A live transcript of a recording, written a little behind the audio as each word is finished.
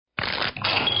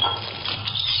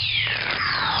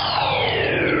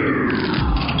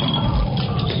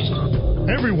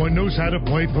everyone knows how to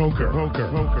play poker. But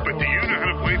do you know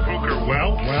how to play poker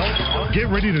well?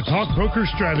 Get ready to talk poker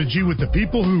strategy with the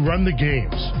people who run the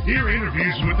games. Hear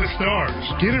interviews with the stars.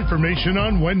 Get information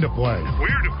on when to play,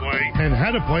 where to play, and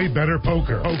how to play better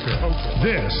poker.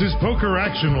 This is Poker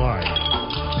Action Line,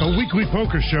 a weekly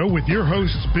poker show with your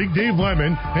hosts Big Dave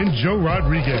Lemon and Joe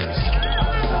Rodriguez.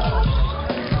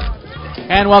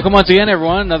 And welcome once again,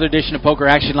 everyone. Another edition of Poker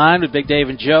Action Line with Big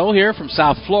Dave and Joe here from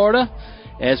South Florida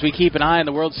as we keep an eye on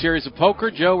the World Series of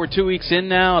Poker. Joe, we're 2 weeks in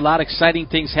now. A lot of exciting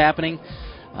things happening.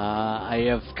 I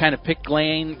have kind of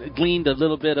gleaned a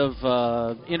little bit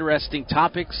of interesting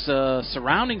topics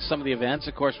surrounding some of the events.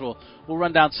 Of course, we'll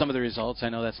run down some of the results. I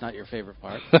know that's not your favorite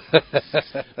part.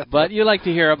 But you like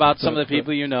to hear about some of the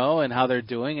people you know and how they're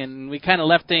doing. And we kind of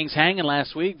left things hanging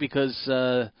last week because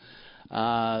the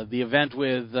event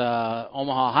with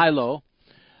Omaha High-Low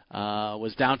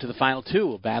was down to the final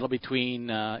two, a battle between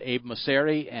Abe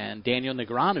Mosseri and Daniel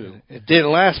Negreanu. It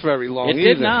didn't last very long either.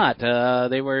 It did not.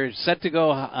 They were set to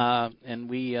go, and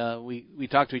we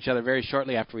talked to each other very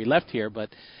shortly after we left here,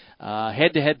 but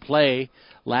head-to-head play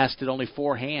lasted only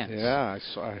 4 hands. Yeah, I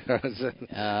saw it.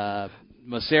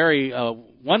 Mosseri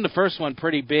won the first one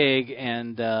pretty big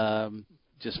and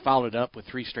just followed up with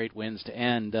 3 straight wins to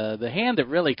end. The hand that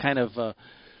really kind of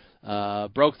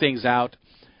broke things out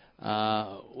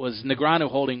was Negreanu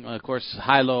holding, of course,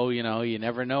 high-low. You know, you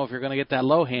never know if you're going to get that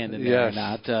low hand in there or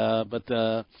not. But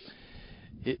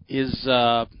his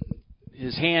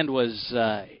hand was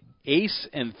ace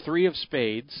and 3 of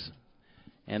spades,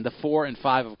 and the 4 and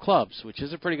 5 of clubs, which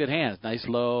is a pretty good hand. Nice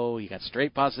low. You got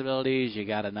straight possibilities. You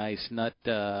got a nice nut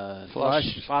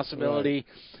flush possibility. Right.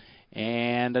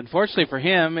 And unfortunately for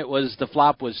him, the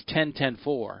flop was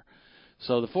 10-10-4.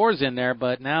 So the 4's in there,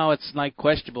 but now it's like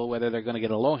questionable whether they're going to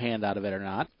get a low hand out of it or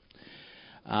not.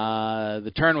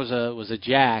 The turn was a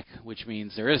jack, which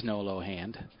means there is no low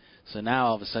hand. So now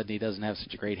all of a sudden he doesn't have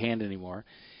such a great hand anymore.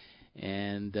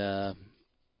 And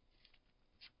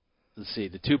let's see,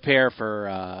 the 2 pair for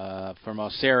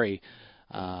Mosseri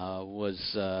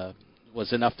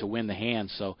was enough to win the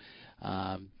hand. So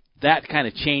that kind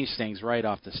of changed things right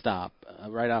off the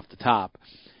top.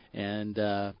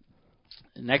 And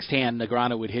next hand,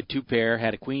 Negreanu would hit 2 pair,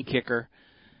 had a queen kicker,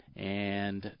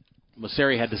 and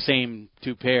Mosseri had the same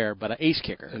 2 pair, but an ace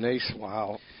kicker. An ace,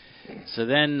 wow. So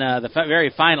then the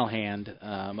very final hand,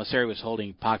 Mosseri was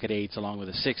holding pocket 8s along with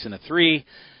a 6 and a 3.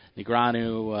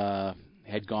 Negreanu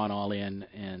had gone all in,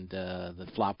 and the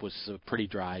flop was pretty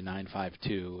dry,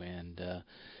 9-5-2, and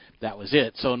that was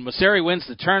it. So Mosseri wins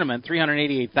the tournament,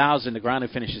 $388,000. Negreanu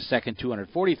finishes second,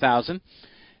 $240,000.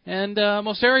 And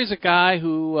Mosseri's a guy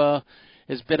who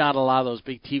has been on a lot of those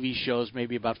big TV shows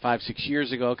maybe about 5-6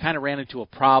 years ago. Kind of ran into a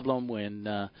problem when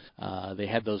they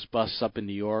had those busts up in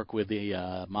New York with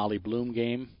the Molly Bloom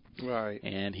game. Right.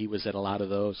 And he was at a lot of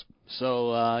those.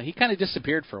 So he kind of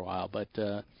disappeared for a while,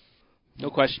 but no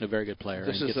question a very good player.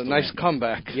 This is a nice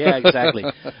comeback. Yeah, exactly.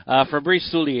 Fabrice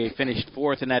Soulier finished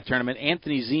 4th in that tournament.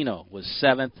 Anthony Zeno was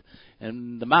 7th.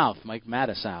 And the Mouth, Mike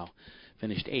Matusow,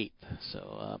 finished 8th.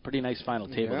 So pretty nice final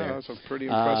table there. Yeah, that's a pretty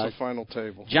impressive final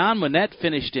table. John Monette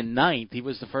finished in 9th. He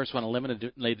was the first one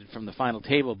eliminated from the final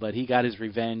table, but he got his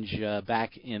revenge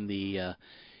back in the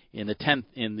 10th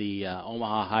in the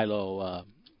Omaha High-Low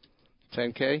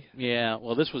 10K? Yeah,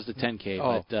 well, this was the 10K,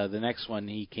 but the next one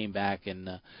he came back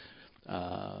and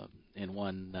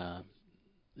won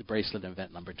the bracelet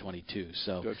event number 22.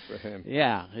 So good for him.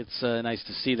 Yeah, it's nice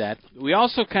to see that. We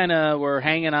also kind of were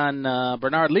hanging on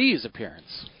Bernard Lee's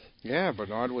appearance. Yeah,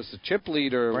 Bernard was the chip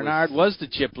leader. Bernard was the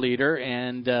chip leader,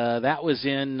 and that was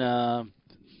in.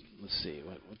 Let's see,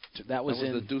 that was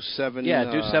in the Deuce 7.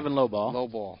 Yeah, Deuce 7 low ball. Low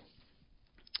ball.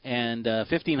 And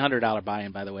 $1,500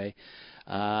 buy-in, by the way.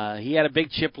 He had a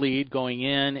big chip lead going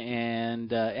in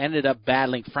and ended up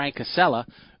battling Frank Casella,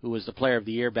 who was the player of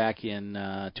the year back in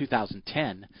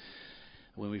 2010.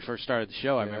 When we first started the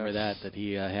show, I remember that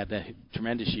he had that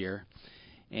tremendous year.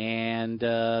 And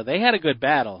they had a good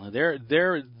battle. Their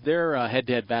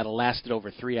head-to-head battle lasted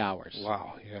over 3 hours.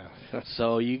 Wow, yeah.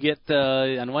 So you get,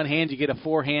 on one hand, you get a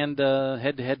 4-hand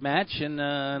head-to-head match, and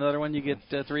another one you get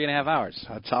 3.5 hours.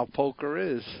 That's how poker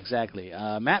is. Exactly.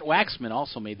 Matt Waxman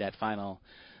also made that final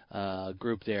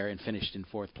group there and finished in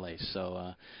 4th place.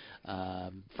 So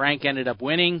Frank ended up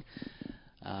winning.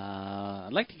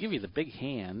 I'd like to give you the big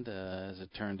hand, as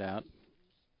it turned out.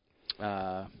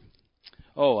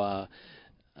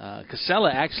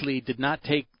 Casella actually did not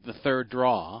take the 3rd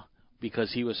draw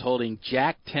because he was holding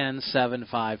Jack 10, 7,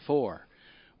 5, 4,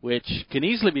 which can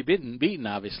easily be beaten,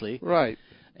 obviously. Right.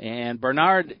 And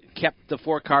Bernard kept the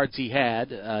 4 cards he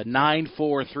had, 9,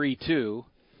 4, 3, 2.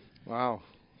 Wow.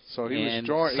 So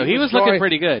he was looking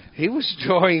pretty good. He was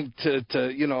drawing to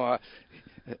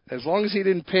as long as he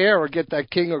didn't pair or get that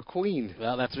king or queen.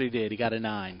 Well, that's what he did. He got a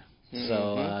 9. Mm-hmm.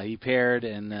 So he paired,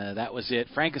 and that was it.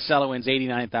 Frank Casella wins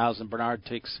 $89,000. Bernard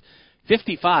takes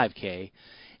 $55K,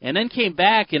 and then came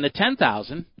back in the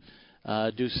 $10,000,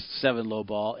 deuce 7 low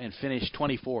ball, and finished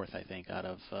 24th, I think, out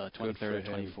of 23rd or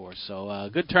 24th. So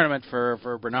good tournament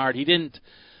for Bernard. He didn't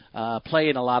play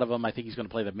in a lot of them. I think he's going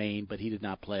to play the main, but he did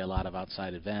not play a lot of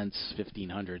outside events,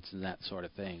 1500s and that sort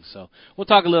of thing. So we'll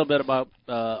talk a little bit about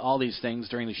all these things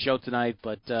during the show tonight,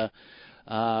 but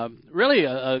really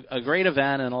a great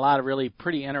event and a lot of really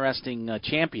pretty interesting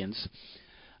champions.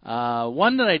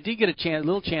 One that I did get a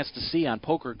little chance to see on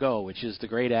Poker Go, which is the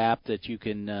great app that you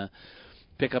can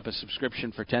pick up a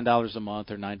subscription for $10 a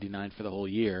month or $99 for the whole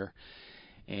year.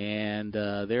 And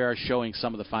they are showing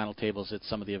some of the final tables at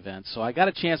some of the events. So I got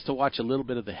a chance to watch a little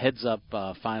bit of the heads-up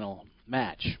final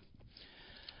match.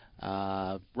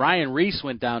 Ryan Reese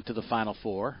went down to the Final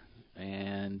Four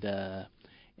and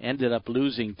ended up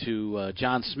losing to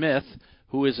John Smith,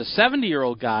 who is a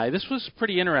 70-year-old guy. This was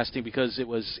pretty interesting because it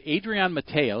was Adrian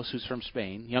Mateos, who's from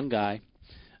Spain, young guy.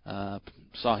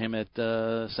 Saw him at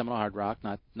Seminole Hard Rock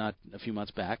not a few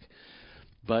months back.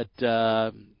 But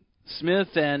Smith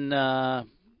and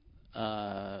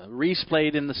Reese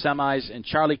played in the semis, and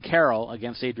Charlie Carroll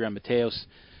against Adrian Mateos.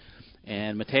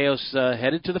 And Mateos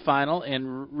headed to the final,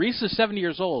 and Reese is 70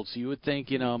 years old, so you would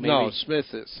think, maybe... No, Smith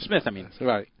is. Smith, I mean.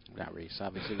 Right. Not Reese,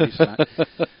 obviously. Reese not.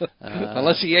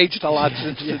 Unless he aged a lot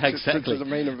since exactly. the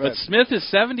main event. But Smith is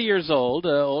 70 years old,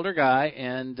 older guy,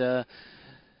 and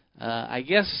I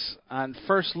guess on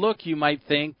first look you might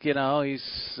think, he's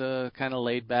kind of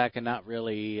laid back and not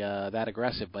really that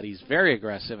aggressive, but he's very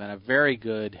aggressive and a very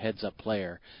good heads-up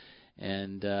player.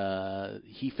 And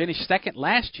he finished second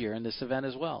last year in this event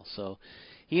as well. So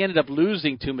he ended up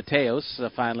losing to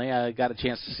Mateos finally. I got a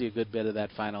chance to see a good bit of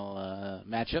that final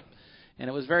matchup. And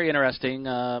it was very interesting,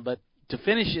 but to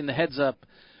finish in the heads-up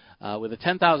with a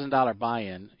 $10,000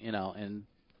 buy-in, and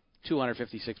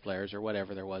 256 players or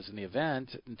whatever there was in the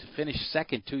event, and to finish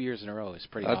second 2 years in a row is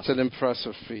pretty awesome. That's an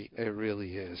impressive feat. It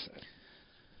really is.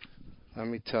 Let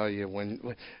me tell you,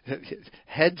 when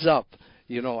heads-up,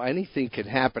 anything can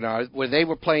happen. Were they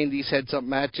were playing these heads-up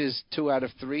matches 2 out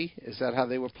of 3? Is that how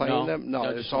they were playing them? No,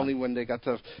 it's only when they got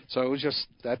to... So it was just,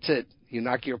 that's it. You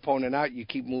knock your opponent out, you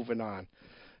keep moving on.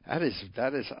 That is.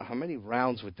 How many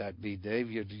rounds would that be,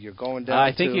 Dave? You're going down.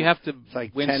 I think you have to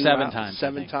win 7 times.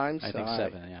 7 times. I think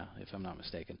 7. Yeah, if I'm not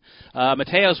mistaken.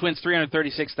 Mateos wins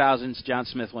 $336,000. John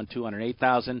Smith won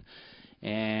 $208,000,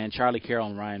 and Charlie Carroll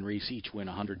and Ryan Reese each win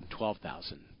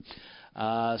 $112,000.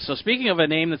 So speaking of a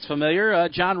name that's familiar,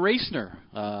 John Racner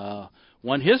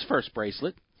won his first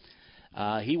bracelet.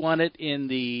 He won it in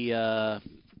the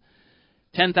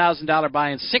 $10,000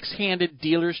 buy-in 6-handed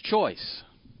dealer's choice.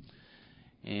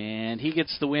 And he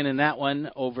gets the win in that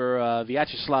one over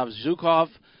Vyacheslav Zhukov.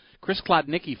 Chris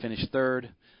Klodnicki finished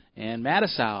third. And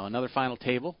Matisow, another final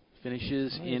table,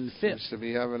 finishes in fifth. Seems to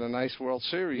be having a nice World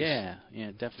Series. Yeah,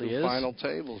 it definitely 2 is. Final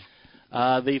tables.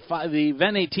 The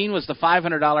event 18 was the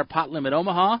 $500 pot limit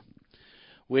Omaha,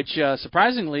 which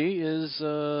surprisingly was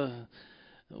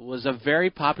a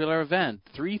very popular event.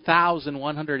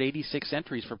 3,186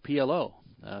 entries for PLO.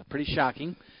 Pretty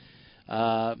shocking.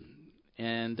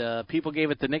 And people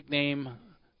gave it the nickname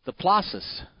the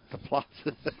Plossus. The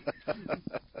Plossus.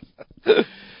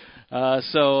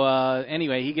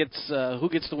 Anyway, he gets who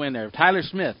gets the win there? Tyler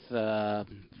Smith,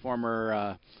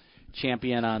 former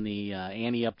champion on the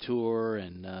Ante Up Tour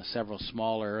and several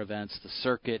smaller events. The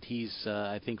Circuit. He's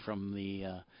I think from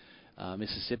the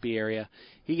Mississippi area.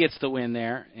 He gets the win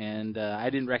there, and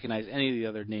I didn't recognize any of the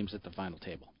other names at the final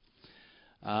table.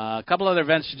 A couple other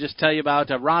events to just tell you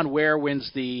about. Ron Ware wins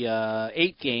the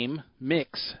 8-game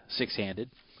mix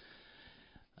 6-handed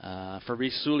for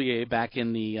Reese Soulier back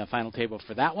in the final table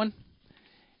for that one.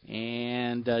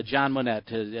 And John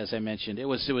Monette, as I mentioned, it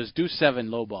was deuce 7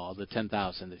 low ball, the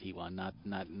 10,000 that he won,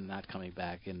 not coming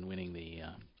back and winning the.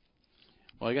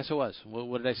 Well, I guess it was.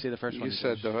 What did I say the first one?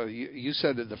 You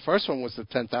said that the first one was the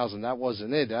 10,000. That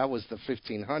wasn't it. That was the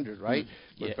 1,500, right?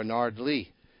 With Bernard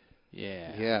Lee.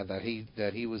 Yeah. Yeah,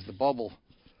 that he was the bubble.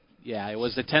 Yeah, it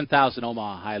was the 10,000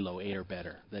 Omaha high-low 8 or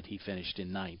better that he finished in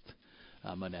 9th,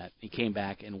 Monette. He came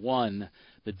back and won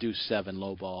the deuce 7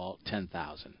 low ball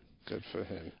 10,000. Good for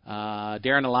him.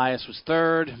 Darren Elias was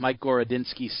 3rd, Mike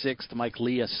Gorodinsky 6th, Mike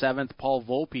Leah 7th, Paul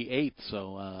Volpe 8th.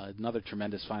 So another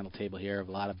tremendous final table here of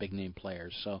a lot of big-name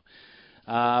players. So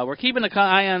we're keeping an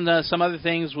eye on some other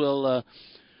things. We'll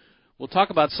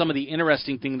talk about some of the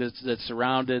interesting things that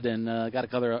surrounded, and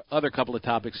got another couple of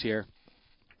topics here.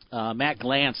 Matt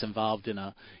Glantz involved in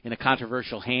a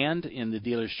controversial hand in the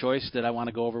dealer's choice that I want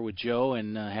to go over with Joe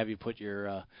and have you put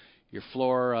your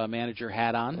floor manager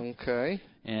hat on. Okay.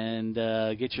 And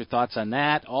get your thoughts on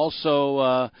that.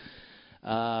 Also,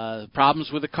 problems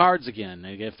with the cards again.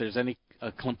 If there's any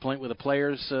complaint with the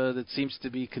players that seems to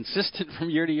be consistent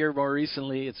from year to year more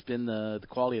recently, it's been the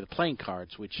quality of the playing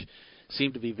cards, which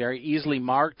seem to be very easily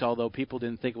marked, although people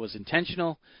didn't think it was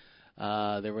intentional.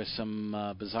 There were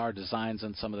some bizarre designs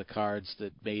on some of the cards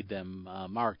that made them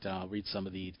marked. I'll read some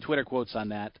of the Twitter quotes on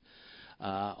that.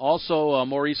 Also,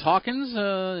 Maurice Hawkins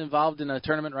involved in a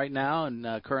tournament right now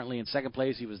and currently in second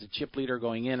place. He was the chip leader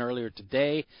going in earlier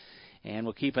today. And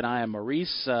we'll keep an eye on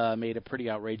Maurice. Made a pretty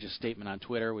outrageous statement on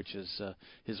Twitter, which is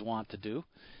his wont to do.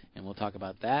 And we'll talk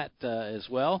about that as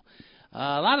well.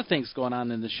 A lot of things going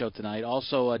on in the show tonight.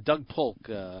 Also, Doug Polk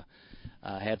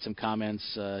had some comments.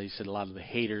 He said a lot of the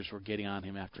haters were getting on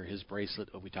him after his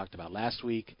bracelet, what we talked about last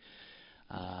week.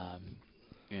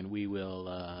 And we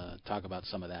will talk about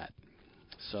some of that.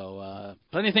 So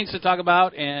plenty of things to talk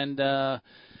about. And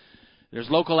there's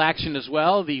local action as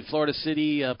well. The Florida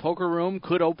City Poker Room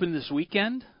could open this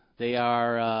weekend. They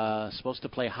are supposed to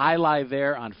play High Live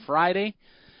there on Friday.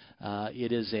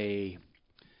 It is a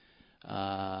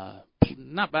I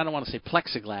don't want to say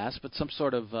plexiglass, but some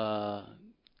sort of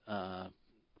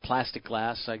plastic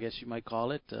glass, I guess you might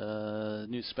call it.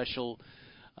 New special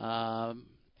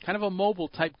kind of a mobile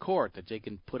type court that they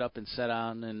can put up and set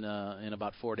on in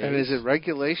about 4 days. And is it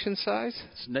regulation size?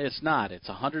 It's not. It's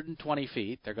 120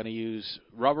 feet. They're going to use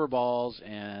rubber balls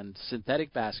and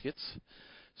synthetic baskets.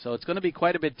 So it's going to be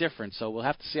quite a bit different. So we'll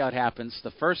have to see how it happens.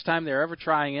 The first time they're ever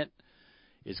trying it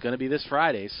is going to be this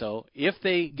Friday. So if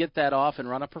they get that off and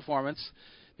run a performance,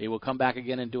 they will come back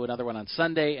again and do another one on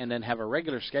Sunday and then have a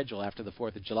regular schedule after the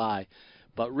 4th of July.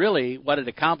 But really, what it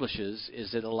accomplishes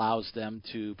is it allows them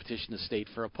to petition the state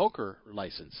for a poker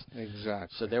license. Exactly.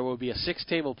 So there will be a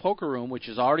 6-table poker room, which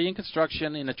is already in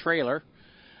construction in a trailer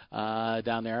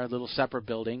down there, a little separate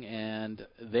building, and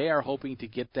they are hoping to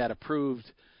get that approved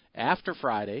after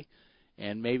Friday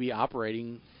and maybe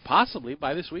operating possibly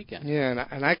by this weekend. Yeah,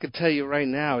 and I could tell you right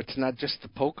now, it's not just the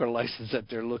poker license that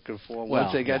they're looking for. Well,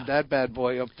 Once they got that bad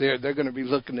boy up there, they're going to be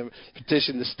looking to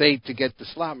petition the state to get the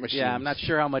slot machines. Yeah, I'm not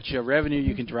sure how much revenue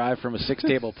you can derive from a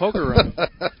 6-table poker room.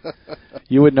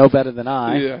 You would know better than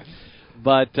I. Yeah.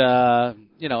 But,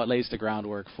 it lays the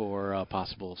groundwork for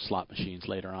possible slot machines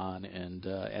later on. And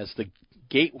as the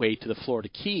gateway to the Florida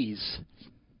Keys,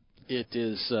 it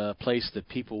is a place that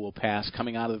people will pass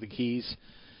coming out of the Keys.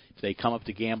 If they come up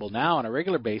to gamble now on a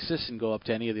regular basis and go up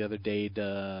to any of the other Dade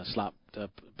slot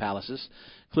palaces,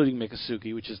 including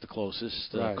Miccosukee, which is the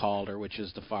closest, right. Calder, which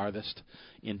is the farthest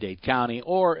in Dade County,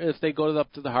 or if they go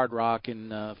up to the Hard Rock in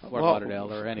Fort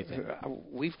Lauderdale or anything.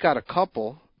 We've got a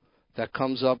couple that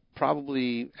comes up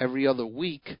probably every other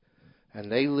week, and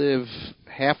they live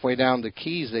halfway down the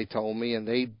Keys, they told me, and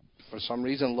they, for some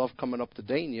reason, love coming up to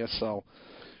Dania, so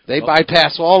they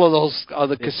bypass all of those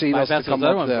other casinos to come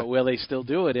up there. But will they still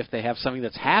do it if they have something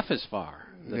that's half as far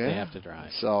that they have to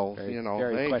drive? So,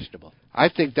 very questionable. I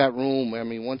think that room,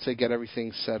 once they get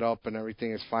everything set up and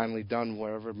everything is finally done,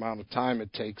 whatever amount of time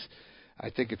it takes,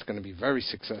 I think it's going to be very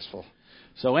successful.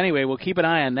 So anyway, we'll keep an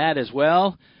eye on that as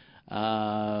well.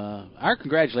 Our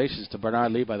congratulations to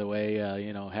Bernard Lee, by the way,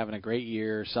 having a great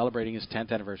year, celebrating his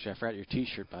 10th anniversary. I forgot your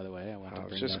T-shirt, by the way. I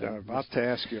was just about to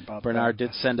ask you about Bernard that.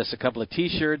 did send us a couple of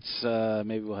T-shirts.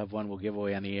 Maybe we'll have one we'll give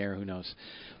away on the air. Who knows?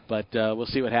 But we'll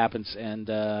see what happens. And,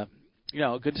 good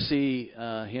to see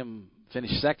him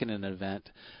finish second in an event.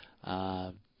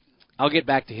 I'll get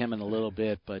back to him in a little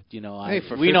bit, but we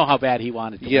know how bad he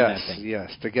wanted to win that thing.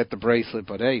 Yes, to get the bracelet.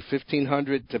 But hey,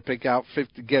 $1,500 to pick out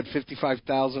get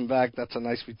 $55,000 back. That's a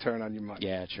nice return on your money.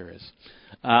 Yeah, it sure is.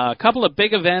 A couple of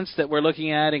big events that we're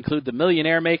looking at include the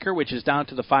Millionaire Maker, which is down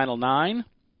to the final 9.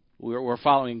 We're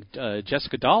following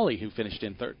Jessica Dawley, who finished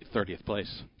in 30th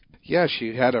place. Yeah,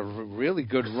 she had a really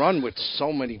good run with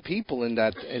so many people in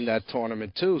that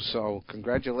tournament too. So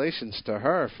congratulations to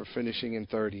her for finishing in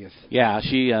 30th. Yeah,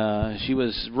 she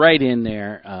was right in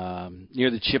there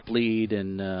near the chip lead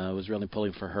and was really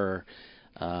pulling for her.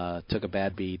 Took a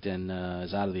bad beat and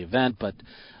is out of the event. But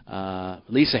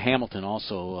Lisa Hamilton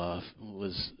also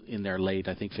was in there late.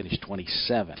 I think finished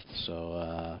 27th.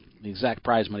 So the exact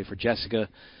prize money for Jessica.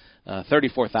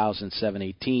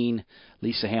 $34,718.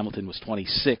 Lisa Hamilton was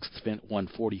 26th, won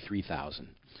 $43,000.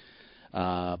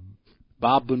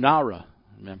 Bob Bunara,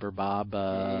 remember Bob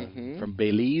from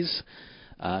Belize?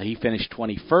 He finished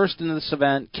 21st in this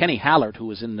event. Kenny Hallert, who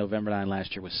was in November 9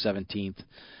 last year, was 17th.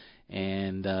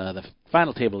 And the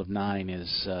final table of 9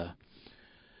 is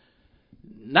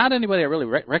not anybody I really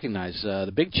recognize.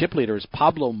 The big chip leader is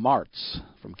Pablo Martz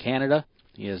from Canada.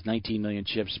 He has 19 million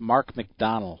chips. Mark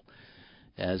McDonald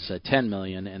has 10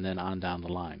 million, and then on down the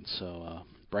line. So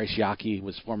Bryce Yockey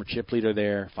was former chip leader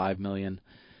there, 5 million.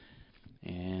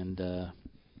 And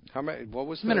how many? What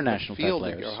was some international field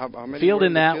players? How many field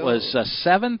in that field? was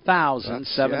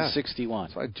 7,761.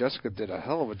 That's why Jessica did a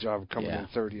hell of a job coming in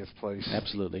 30th place.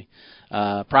 Absolutely.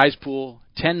 Prize pool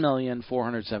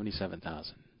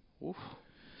 10,477,000.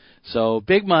 So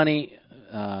big money,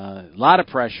 a lot of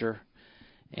pressure,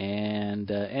 and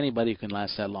anybody who can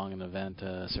last that long in an event,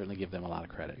 certainly give them a lot of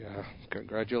credit. Yeah,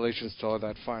 congratulations to all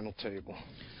that final table.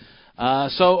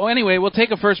 So anyway, we'll take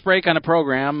a first break on the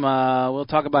program. We'll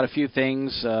talk about a few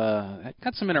things. I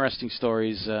got some interesting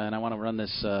stories, and I want to run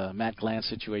this Matt Glantz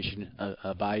situation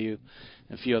by you,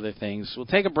 and a few other things. We'll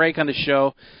take a break on the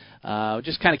show.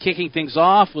 Just kind of kicking things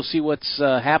off. We'll see what's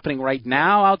happening right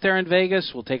now out there in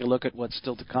Vegas. We'll take a look at what's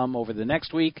still to come over the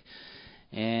next week,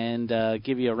 and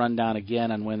give you a rundown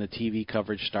again on when the TV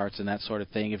coverage starts and that sort of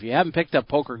thing. If you haven't picked up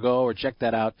Poker Go or checked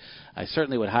that out, I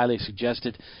certainly would highly suggest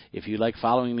it. If you like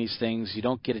following these things, you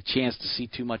don't get a chance to see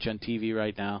too much on TV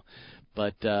right now,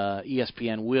 but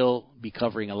ESPN will be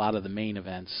covering a lot of the main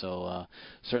events, so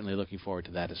certainly looking forward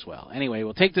to that as well. Anyway,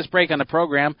 we'll take this break on the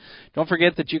program. Don't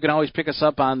forget that you can always pick us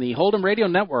up on the Hold'em Radio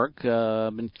Network.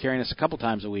 Been carrying us a couple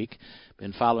times a week.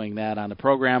 Been following that on the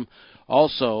program.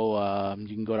 Also,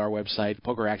 you can go to our website,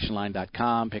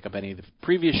 pokeractionline.com, pick up any of the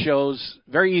previous shows.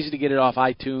 Very easy to get it off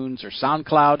iTunes or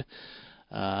SoundCloud,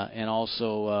 and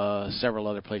also several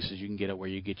other places you can get it where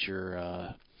you get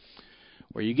your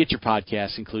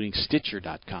podcasts, including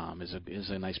Stitcher.com is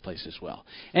a nice place as well.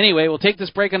 Anyway, we'll take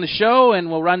this break on the show,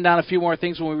 and we'll run down a few more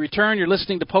things when we return. You're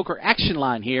listening to Poker Action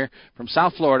Line here from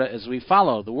South Florida as we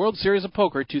follow the World Series of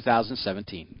Poker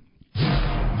 2017.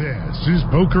 This is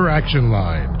Poker Action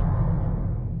Line.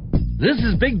 This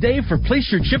is Big Dave for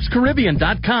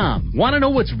PlaceYourChipsCaribbean.com. Want to know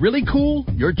what's really cool?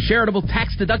 Your charitable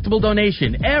tax-deductible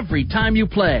donation every time you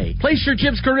play.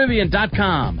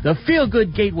 PlaceYourChipsCaribbean.com, the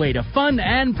feel-good gateway to fun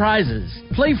and prizes.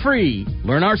 Play free.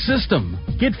 Learn our system.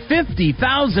 Get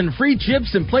 50,000 free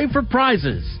chips and play for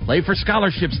prizes. Play for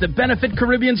scholarships that benefit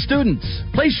Caribbean students.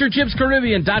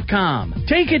 PlaceYourChipsCaribbean.com.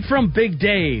 Take it from Big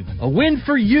Dave. A win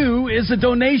for you is a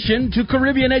donation to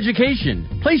Caribbean education.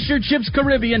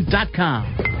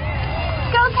 PlaceYourChipsCaribbean.com.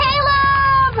 Go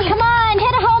Caleb! Come on,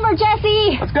 hit a homer,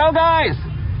 Jesse! Let's go, guys!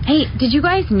 Hey, did you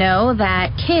guys know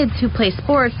that kids who play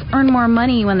sports earn more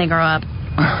money when they grow up?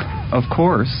 Of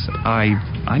course. I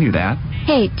knew that.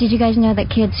 Hey, did you guys know that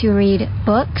kids who read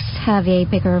books have a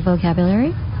bigger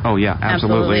vocabulary? Oh, yeah,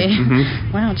 absolutely.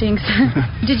 Mm-hmm. Wow, Jinx.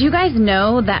 Did you guys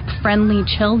know that friendly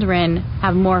children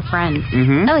have more friends?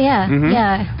 Mm-hmm. Oh, yeah,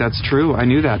 yeah. That's true. I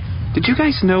knew that. Did you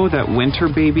guys know that winter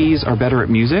babies are better at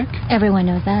music? Everyone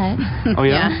knows that. Oh,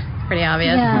 yeah? Yeah, pretty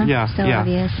obvious. Yeah, so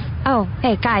obvious. Oh,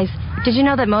 hey, guys, did you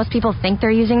know that most people think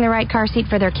they're using the right car seat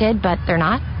for their kid, but they're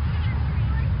not?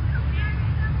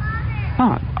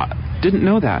 Huh, I didn't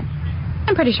know that.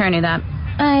 I'm pretty sure I knew that.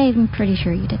 I'm pretty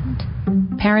sure you didn't.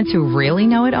 Parents who really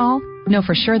know it all know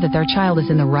for sure that their child is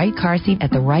in the right car seat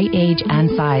at the right age and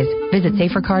size. Visit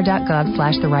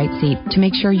safercar.gov/the right seat to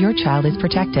make sure your child is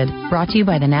protected. Brought to you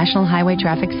by the National Highway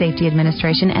Traffic Safety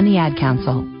Administration and the Ad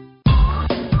Council.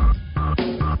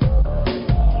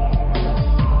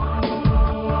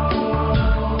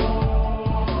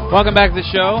 Welcome back to the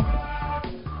show.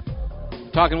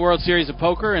 Talking World Series of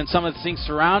Poker and some of the things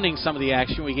surrounding some of the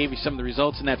action. We gave you some of the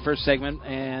results in that first segment,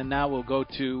 and now we'll go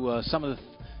to some of the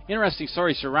interesting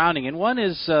stories surrounding. And one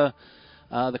is the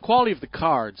quality of the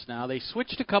cards. Now, they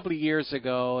switched a couple of years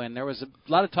ago, and there was a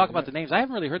lot of talk about the names. I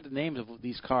haven't really heard the names of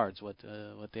these cards, what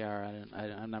they are.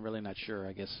 I'm not really sure.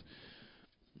 I guess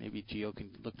maybe Gio can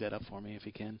look that up for me if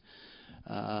he can.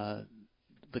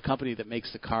 The company that makes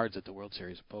the cards at the World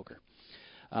Series of Poker.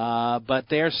 But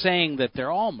they're saying that they're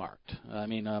all marked. I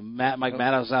mean, Mike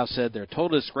Matusow said they're a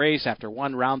total disgrace. After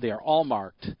one round, they are all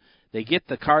marked. They get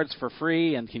the cards for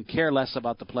free and can care less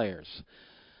about the players.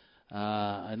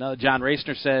 Another John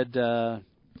Racner said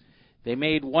they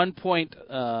made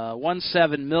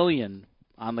 $1.17 million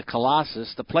on the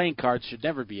Colossus. The playing cards should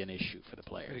never be an issue for the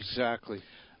players. Exactly.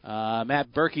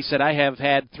 Matt Berkey said, I have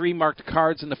had 3 marked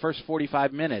cards in the first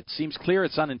 45 minutes. Seems clear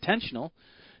it's unintentional.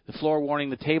 The floor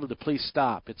warning the table to please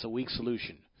stop. It's a weak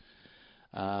solution.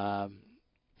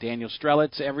 Daniel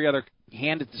Strelitz, every other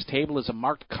hand at this table is a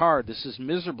marked card. This is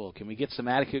miserable. Can we get some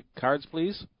adequate cards,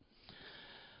 please?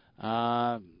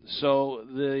 So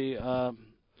the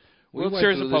World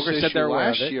Series of Poker said they're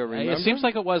aware of it. Year, it seems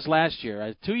like it was last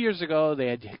year. 2 years ago, they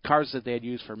had cards that they had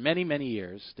used for many, many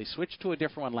years. They switched to a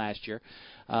different one last year.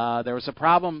 There was a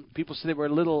problem. People said they were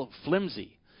a little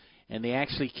flimsy, and they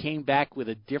actually came back with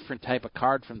a different type of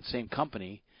card from the same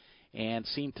company and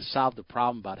seemed to solve the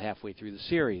problem about halfway through the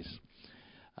series.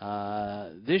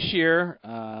 This year,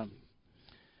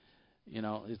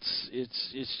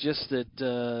 it's just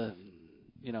that,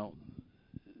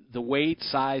 the weight,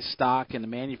 size, stock, and the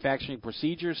manufacturing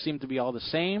procedures seem to be all the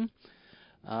same,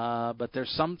 but there's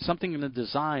something in the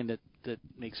design that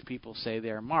makes people say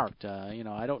they're marked.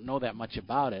 I don't know that much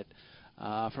about it.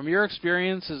 From your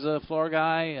experience as a floor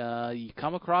guy, you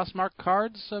come across marked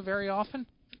cards very often?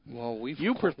 Well, we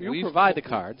provide the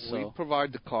cards. We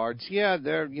provide the cards. Yeah,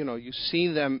 they're you see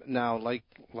them now. Like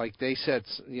they said,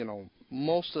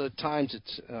 most of the times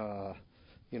it's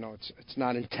it's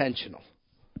not intentional.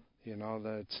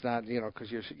 It's not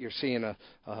because you're seeing a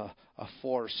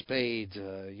 4 of spades,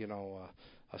 a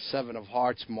 7 of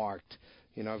hearts marked.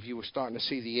 If you were starting to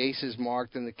see the aces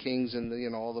marked and the kings and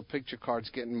the all the picture cards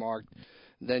getting marked,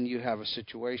 then you have a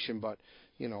situation. But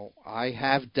I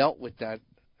have dealt with that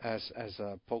as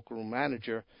a poker room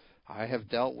manager.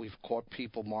 We've caught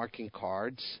people marking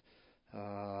cards,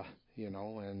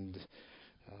 and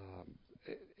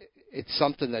it's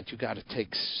something that you got to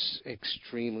take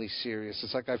extremely serious.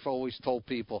 It's like I've always told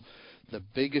people, the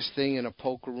biggest thing in a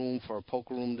poker room for a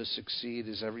poker room to succeed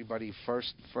is everybody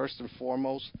first and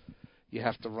foremost, you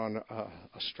have to run a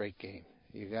straight game.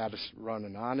 You got to run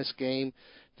an honest game.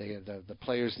 The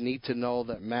players need to know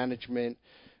that management,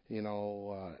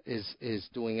 is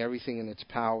doing everything in its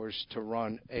powers to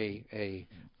run a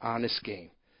honest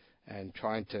game, and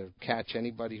trying to catch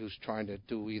anybody who's trying to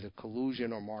do either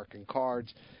collusion or marking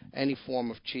cards, any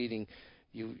form of cheating.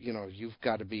 You've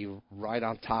got to be right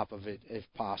on top of it if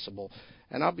possible.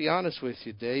 And I'll be honest with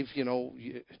you, Dave.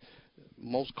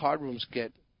 Most card rooms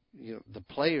get the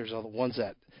players are the ones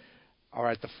that are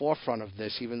at the forefront of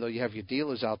this, even though you have your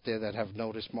dealers out there that have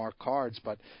noticed marked cards.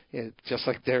 But just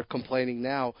like they're complaining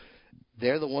now,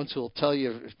 they're the ones who will tell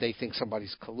you if they think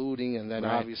somebody's colluding. And then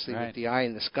obviously with the eye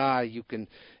in the sky,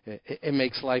 it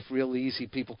makes life real easy.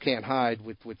 People can't hide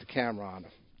with the camera on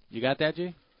them. You got that,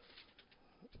 G?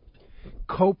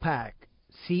 Copag,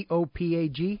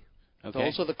 C-O-P-A-G. Okay.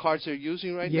 Those are the cards they're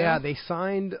using right now? Yeah, they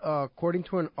signed, according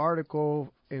to an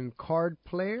article in Card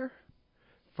Player,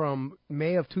 from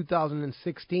May of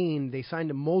 2016, they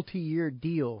signed a multi-year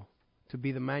deal to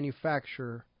be the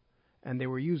manufacturer, and they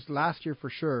were used last year for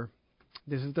sure.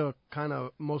 This is the kind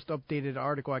of most updated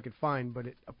article I could find, but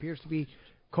it appears to be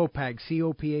Copag,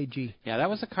 C-O-P-A-G. Yeah, that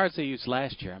was the cards they used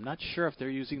last year. I'm not sure if they're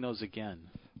using those again.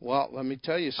 Well, let me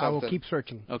tell you something. I will keep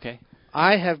searching. Okay.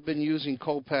 I have been using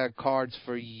Copag cards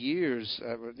for years.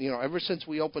 Ever since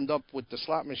we opened up with the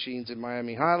slot machines in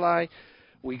Miami Jai Alai,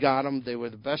 we got them. They were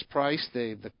the best price.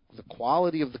 The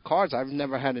quality of the cards, I've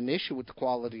never had an issue with the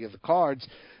quality of the cards.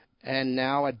 And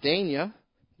now at Dania,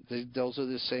 those are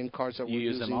the same cards that we're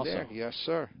using them also? There. Yes,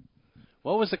 sir.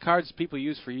 What was the cards people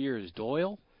used for years?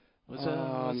 Doyle? Was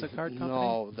a card company?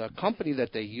 No, the company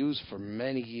that they used for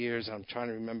many years. I'm trying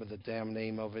to remember the damn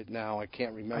name of it now. I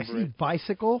can't remember it.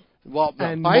 Bicycle? Well,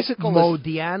 and Bicycle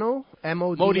Modiano?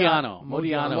 Modiano.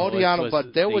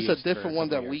 But there was a different one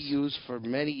that we used for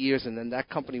many years, and then that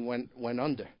company went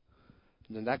under.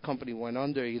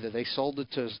 Either they sold it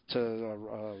to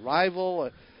a rival,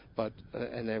 I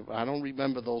don't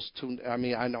remember those two. I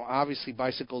mean, I know obviously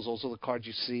Bicycles. Those are the cards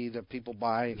you see that people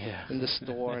buy in the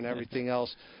store and everything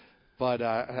else. But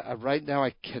right now,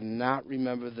 I cannot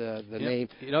remember the name.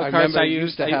 I remember I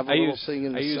used to have a little thing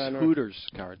in the center. I used Hooters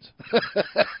cards.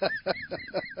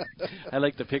 I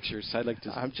like the pictures.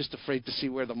 I'm just afraid to see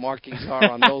where the markings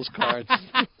are on those cards.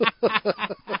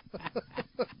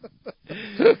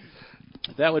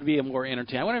 That would be a more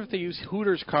entertaining. I wonder if they use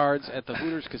Hooters cards at the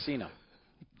Hooters Casino.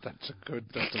 That's a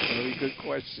very good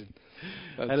question.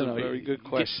 I don't know. Very good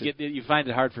question. You find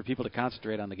it hard for people to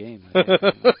concentrate on the game.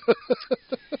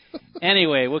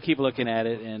 Anyway, we'll keep looking at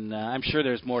it, and I'm sure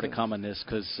there's more to come on this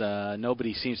because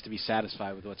nobody seems to be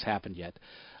satisfied with what's happened yet.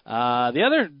 The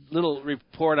other little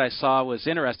report I saw was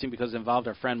interesting because it involved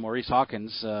our friend Maurice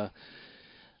Hawkins, who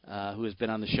has been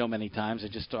on the show many times. I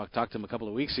just talked to him a couple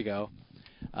of weeks ago.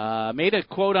 Made a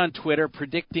quote on Twitter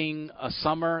predicting a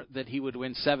summer that he would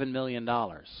win $7 million.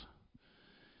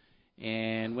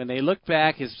 And when they look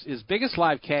back, his biggest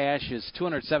live cash is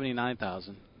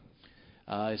 $279,000.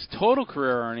 His total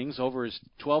career earnings over his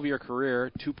 12-year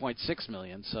career, $2.6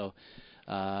 million. So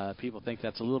people think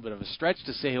that's a little bit of a stretch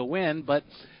to say he'll win, but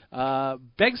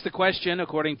begs the question,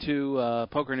 according to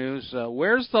Poker News,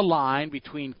 where's the line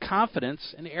between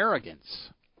confidence and arrogance?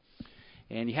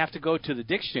 And you have to go to the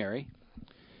dictionary.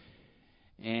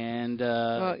 And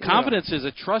confidence is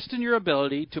a trust in your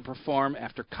ability to perform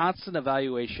after constant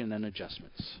evaluation and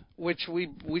adjustments. Which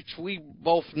we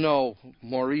both know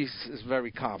Maurice is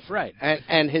very confident. Right.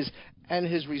 And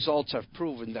his results have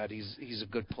proven that he's a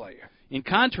good player. In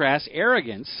contrast,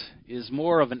 arrogance is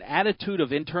more of an attitude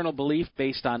of internal belief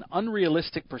based on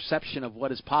unrealistic perception of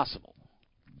what is possible.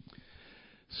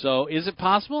 So, is it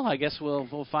possible? I guess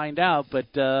we'll find out. But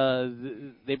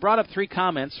they brought up 3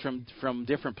 comments from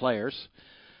different players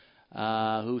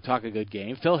who talk a good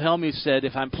game. Phil Hellmuth said,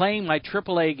 "If I'm playing my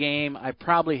AAA game, I'd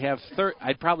probably have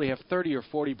 30 or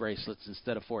 40 bracelets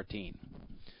instead of 14."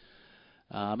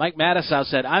 Mike Matisow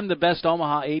said, "I'm the best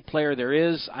Omaha 8 player there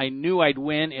is. I knew I'd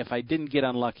win if I didn't get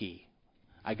unlucky.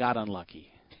 I got unlucky."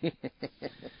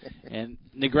 And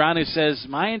Negreanu says,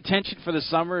 "My intention for the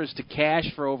summer is to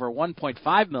cash for over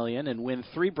 $1.5 million and win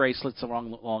 3 bracelets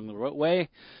along the way.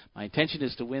 My intention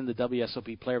is to win the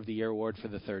WSOP Player of the Year award for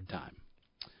the 3rd time."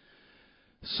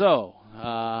 So,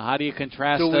 how do you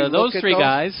contrast those 3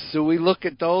 guys? Do we look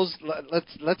at those?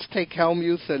 Let's take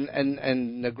Hellmuth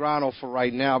and Negreanu for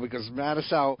right now, because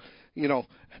Matisow,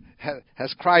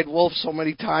 has cried wolf so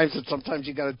many times that sometimes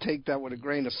you got to take that with a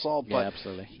grain of salt. Yeah, but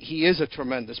absolutely. He is a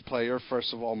tremendous player.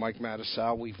 First of all, Mike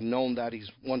Matisow, we've known that. He's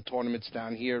won tournaments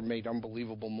down here, made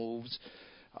unbelievable moves.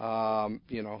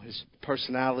 His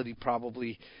personality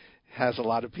probably has a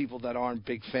lot of people that aren't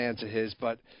big fans of his,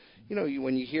 but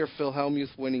when you hear Phil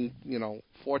Hellmuth winning,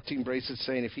 14 bracelets,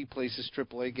 saying if he plays his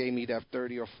AAA game, he'd have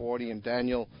 30 or 40, and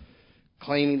Daniel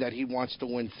claiming that he wants to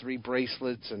win 3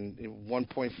 bracelets and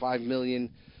 $1.5 million,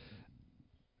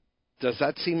 does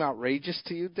that seem outrageous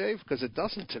to you, Dave? Because it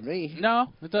doesn't to me.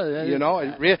 No, it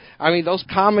doesn't. Those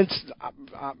comments,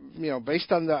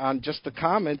 based on just the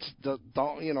comments,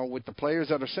 don't, with the players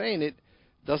that are saying it,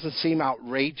 doesn't seem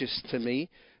outrageous to me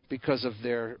because of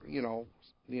their,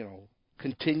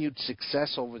 continued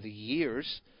success over the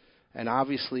years, and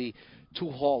obviously 2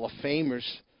 Hall of Famers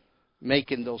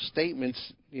making those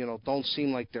statements, don't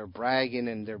seem like they're bragging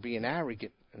and they're being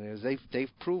arrogant.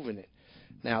 They've proven it.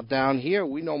 Now down here,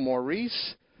 we know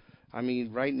Maurice.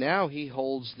 Right now he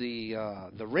holds the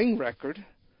ring record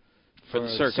for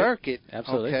the circuit.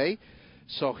 Absolutely. Okay,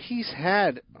 so he's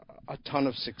had a ton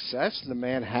of success. The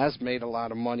man has made a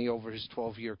lot of money over his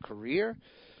 12-year career.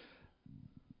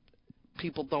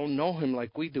 People don't know him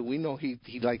like we do. We know he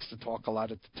likes to talk a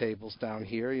lot at the tables down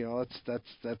here.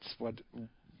 That's what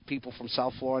people from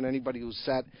South Florida and anybody who's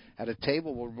sat at a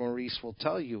table with Maurice will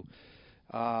tell you.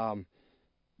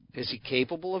 Is he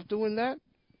capable of doing that?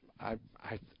 I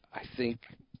think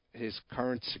his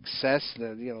current success,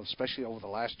 especially over the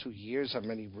last 2 years, how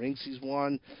many rings he's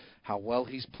won, how well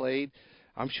he's played,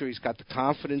 I'm sure he's got the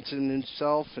confidence in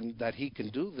himself and that he can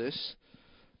do this.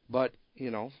 But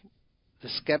the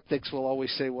skeptics will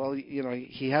always say, well,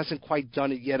 he hasn't quite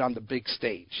done it yet on the big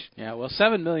stage. Yeah, well,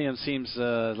 $7 million seems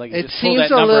like you just pulled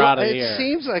that number out of the air. It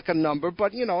seems like a number,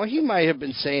 but, he might have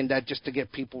been saying that just to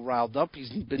get people riled up. He's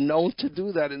been known to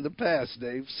do that in the past,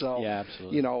 Dave. So, yeah,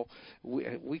 absolutely.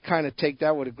 We kind of take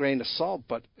that with a grain of salt,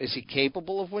 but is he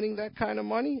capable of winning that kind of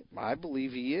money? I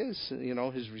believe he is.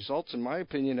 His results, in my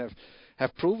opinion,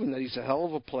 have proven that he's a hell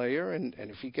of a player, and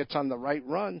if he gets on the right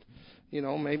run,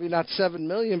 maybe not $7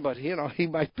 million, but he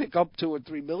might pick up $2 or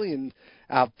 $3 million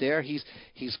out there. He's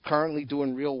currently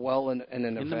doing real well in an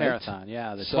event. In the marathon,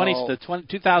 yeah, the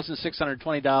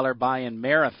 $2,620 buy-in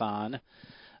marathon.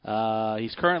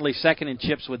 He's currently second in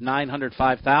chips with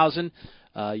 $905,000.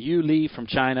 Yu Li from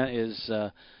China is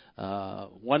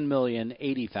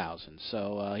 $1,080,000.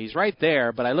 So he's right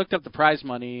there. But I looked up the prize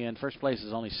money, and first place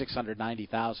is only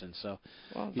 $690,000. So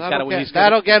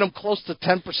that'll get him close to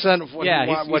 10% of what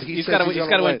he's got to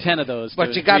win 10 of those.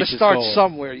 But you got to start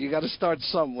somewhere. You got to start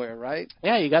somewhere, right?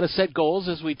 Yeah, you got to set goals,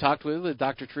 as we talked with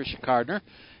Dr. Tricia Gardner.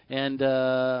 And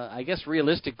I guess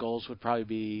realistic goals would probably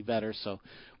be better. So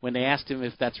when they asked him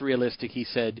if that's realistic, he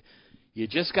said, "You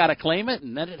just got to claim it,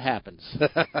 and then it happens."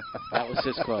 That was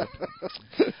his quote.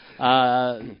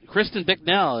 Kristen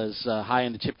Bicknell is high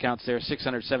in the chip counts there,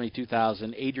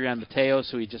 672,000. Adrian Mateos,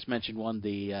 who he just mentioned, won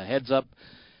the heads up,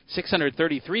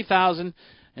 633,000,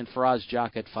 and Faraz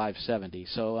Jaka at 570.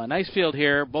 So a nice field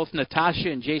here. Both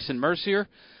Natasha and Jason Mercier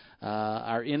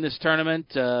are in this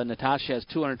tournament. Natasha has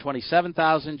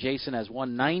 227,000. Jason has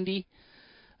 190.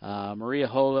 Maria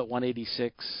Hull at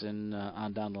 186, and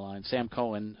on down the line. Sam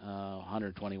Cohen,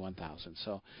 121,000.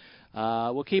 So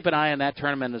we'll keep an eye on that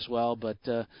tournament as well. But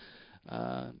I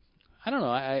don't know.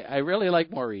 I really like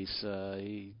Maurice.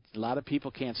 A lot of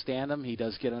people can't stand him. He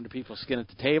does get under people's skin at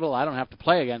the table. I don't have to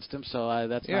play against him, so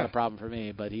that's not a problem for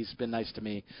me. But he's been nice to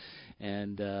me,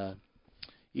 and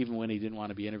even when he didn't want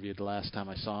to be interviewed the last time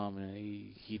I saw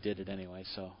him, he did it anyway.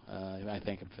 So I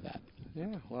thank him for that.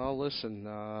 Yeah, well,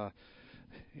 listen,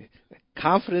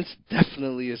 confidence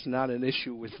definitely is not an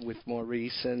issue with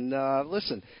Maurice. And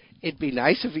listen, it'd be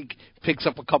nice if he picks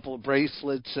up a couple of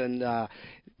bracelets and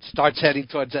starts heading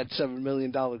towards that $7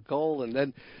 million goal, and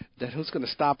then who's going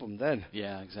to stop him then?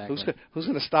 Yeah, exactly. Who's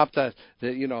going to stop that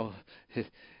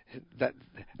that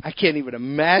I can't even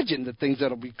imagine the things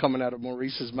that'll be coming out of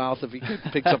Maurice's mouth if he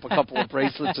picks up a couple of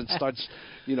bracelets and starts,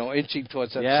 inching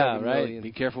towards that $7 million.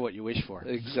 Be careful what you wish for.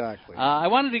 Exactly. I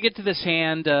wanted to get to this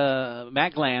hand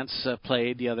Matt Glantz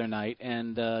played the other night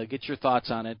and get your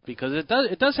thoughts on it, because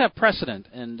it does have precedent,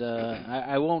 and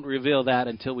I won't reveal that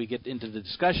until we get into the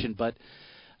discussion. But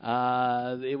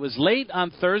it was late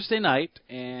on Thursday night,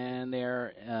 and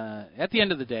they're at the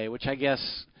end of the day, which I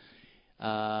guess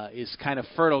is kind of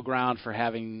fertile ground for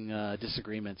having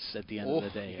disagreements at the end of the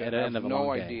day. At the end of a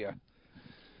long day. idea.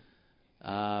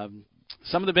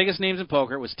 Some of the biggest names in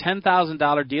poker was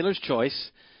 $10,000 dealer's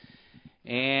choice,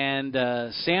 and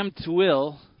Sam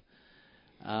Twill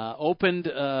opened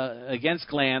against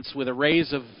Glantz with a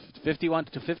raise of 51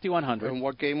 to 5,100. And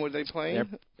what game were they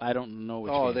playing? I don't know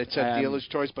which game. Oh, they said dealer's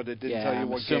choice, but it didn't tell you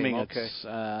what game. Okay.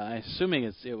 I'm assuming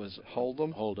it was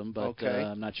Hold'em, but okay.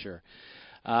 I'm not sure.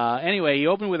 Anyway, he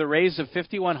opened with a raise of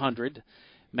 5,100.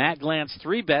 Matt Glantz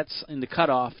 3 bets in the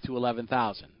cutoff to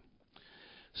 11,000.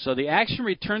 So the action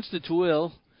returns to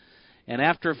Twill, and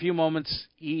after a few moments,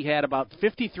 he had about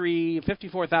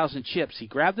 54,000 chips. He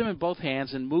grabbed them in both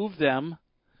hands and moved them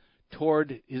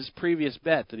toward his previous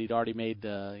bet that he'd already made,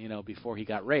 before he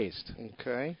got raised.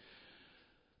 Okay.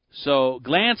 So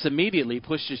Glantz immediately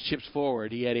pushed his chips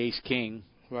forward. He had ace-king.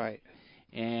 Right.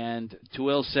 And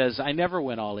Twill says, "I never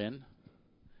went all in."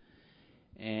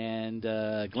 And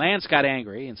Glantz got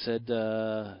angry and said,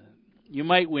 "You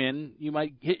might win. You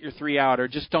might hit your 3-outer.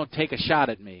 Just don't take a shot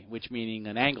at me," which meaning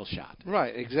an angle shot.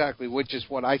 Right, exactly, which is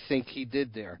what I think he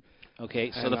did there.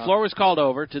 Okay, so the floor was called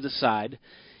over to the side.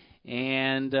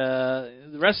 And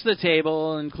the rest of the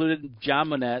table, included John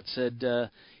Monette, said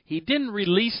he didn't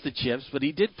release the chips, but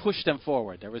he did push them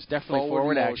forward. There was definitely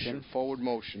forward action. Forward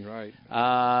motion, right.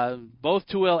 Both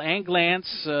Twill and Glantz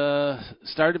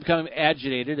started to become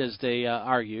agitated as they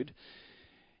argued.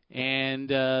 And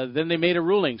then they made a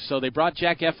ruling. So they brought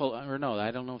Jack Effel, or no, I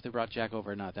don't know if they brought Jack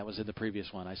over or not. That was in the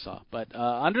previous one I saw. But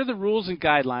under the rules and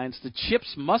guidelines, the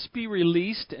chips must be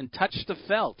released and touch the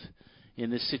felt in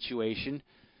this situation.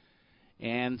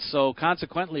 And so,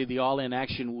 consequently, the all-in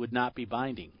action would not be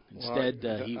binding. Instead,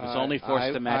 he was only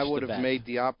forced to match the bet. I would have made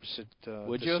the opposite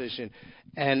decision.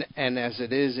 And as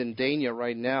it is in Dania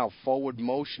right now, forward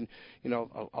motion,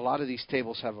 a lot of these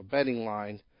tables have a betting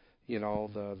line,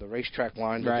 the racetrack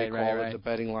line, that they call it, the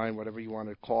betting line, whatever you want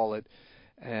to call it.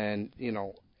 And,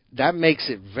 that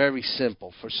makes it very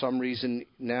simple. For some reason,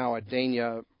 now at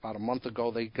Dania, about a month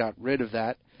ago, they got rid of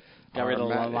that. Got rid of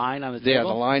the line on the table? Yeah, the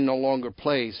line no longer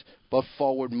plays, but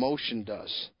forward motion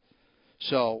does.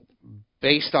 So,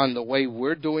 based on the way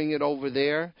we're doing it over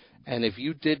there, and if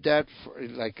you did that,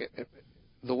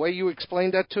 the way you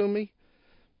explained that to me,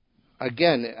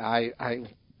 again, I'd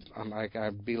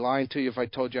be lying to you if I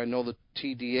told you I know the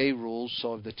TDA rules.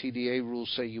 So if the TDA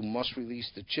rules say you must release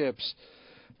the chips,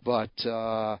 but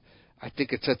I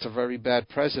think it sets a very bad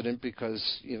precedent because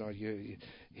you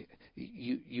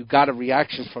got a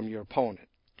reaction from your opponent.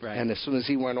 Right. And as soon as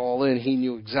he went all in, he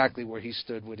knew exactly where he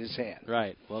stood with his hand.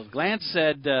 Right. Well, Glantz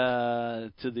said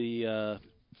to the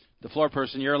floor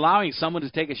person, "You're allowing someone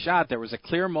to take a shot. There was a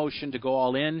clear motion to go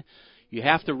all in. You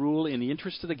have to rule in the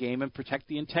interest of the game and protect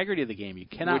the integrity of the game. You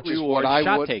cannot reward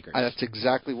shot takers." That's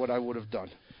exactly what I would have done.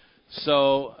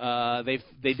 So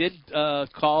they did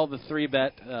call the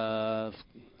 3-bet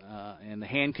and the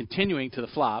hand continuing to the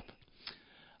flop.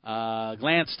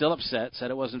 Glantz, still upset, said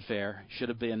it wasn't fair. Should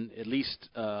have been at least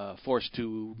forced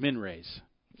to min raise.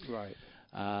 Right.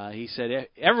 He said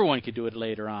everyone could do it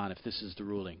later on if this is the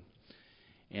ruling.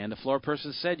 And the floor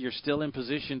person said you are still in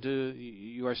position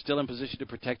to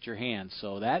protect your hand.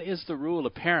 So that is the rule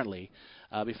apparently.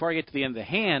 Before I get to the end of the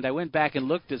hand, I went back and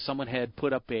looked at someone had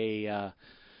put up a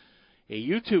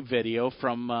YouTube video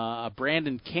from a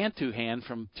Brandon Cantu hand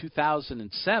from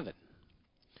 2007.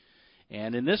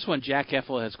 And in this one, Jack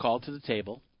Effel has called to the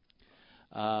table.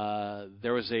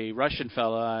 There was a Russian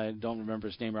fellow, I don't remember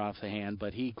his name right off the hand,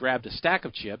 but he grabbed a stack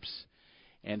of chips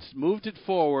and moved it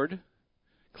forward,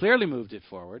 clearly moved it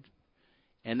forward,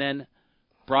 and then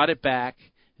brought it back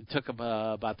and took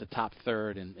about the top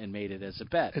third and made it as a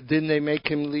bet. Didn't they make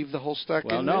him leave the whole stack in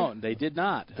there? Well, no, they did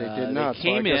not. They did not. They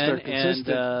came in, and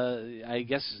I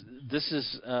guess this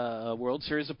is a World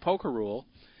Series of Poker rule.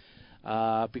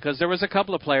 because there was a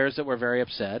couple of players that were very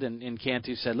upset, and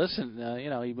Cantu said, listen,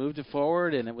 he moved it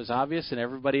forward, and it was obvious, and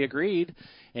everybody agreed.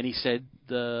 And he said,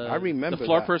 I remember the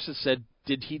floor that. person said,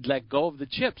 did he let go of the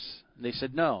chips? And they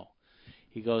said, no.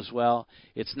 He goes, well,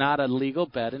 it's not a legal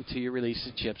bet until you release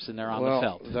the chips and they're on the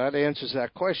felt. That answers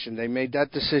that question. They made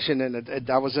that decision, and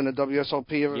that was in the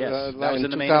WSOP in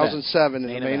 2007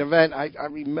 in the main event. I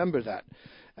remember that.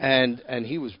 And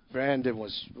Brandon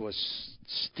was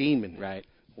steaming. Right.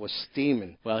 Was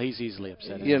steaming. Well, he's easily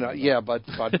upset.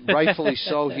 But rightfully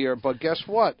so here. But guess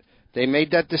what? They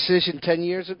made that decision 10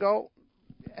 years ago,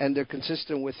 and they're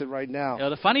consistent with it right now.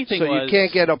 The funny thing was... So you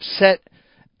can't get upset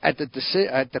at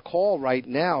the call right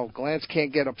now. Glantz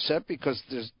can't get upset because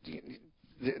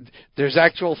there's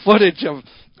actual footage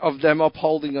of them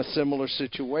upholding a similar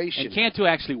situation. And Cantu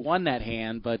actually won that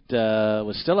hand, but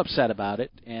was still upset about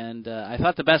it. And I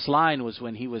thought the best line was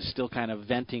when he was still kind of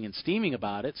venting and steaming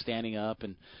about it, standing up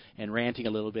and ranting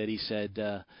a little bit. He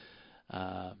said,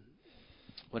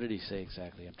 what did he say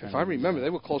exactly? If I remember, they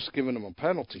were close to giving him a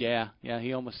penalty. Yeah,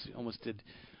 he almost did.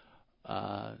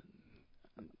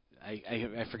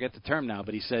 I forget the term now,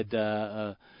 but he said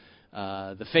the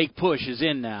fake push is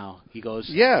in now. He goes,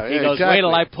 exactly. Wait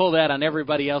till I pull that on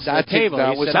everybody else at the table.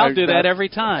 He said, I'll do that every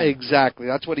time. Exactly.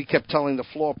 That's what he kept telling the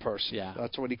floor person. Yeah.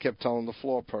 That's what he kept telling the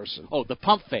floor person. Oh, the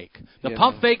pump fake. The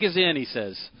pump fake is in, he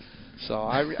says. So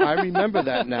I remember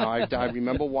that now. I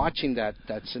remember watching that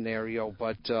scenario.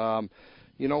 But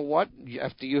you know what?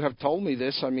 After you have told me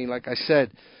this, I mean, like I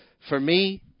said, for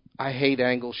me, I hate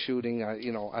angle shooting.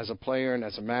 As a player and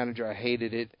as a manager, I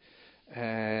hated it.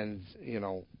 And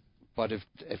but if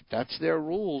that's their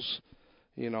rules,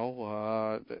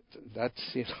 that's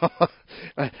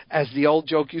as the old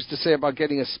joke used to say about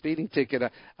getting a speeding ticket.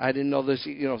 I didn't know this.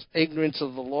 Ignorance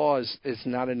of the law is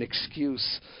not an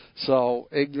excuse. So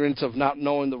ignorance of not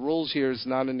knowing the rules here is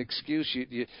not an excuse.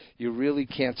 You really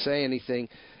can't say anything.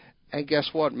 And guess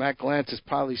what? Matt Glantz is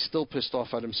probably still pissed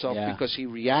off at himself because he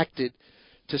reacted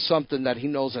to something that he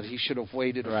knows that he should have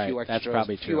waited a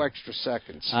few extra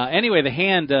seconds. Anyway, the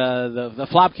hand, the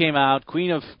flop came out.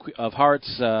 Queen of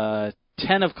Hearts,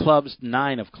 10 of clubs,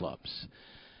 9 of clubs,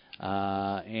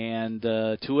 and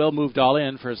Tuil moved all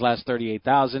in for his last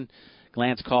 38,000.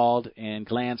 Glantz called, and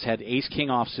Glantz had Ace King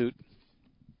offsuit,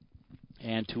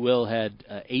 and Tuil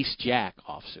had Ace Jack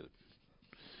offsuit.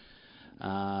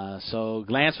 So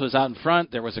Glantz was out in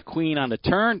front. There was a queen on the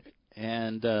turn,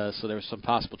 and so there was some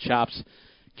possible chops.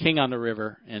 King on the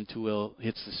river, and Tuil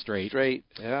hits the straight.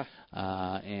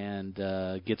 And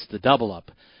gets the double up.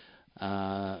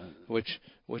 Which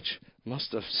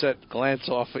must have set Glantz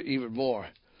off even more.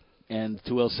 And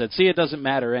Tuil said, see, it doesn't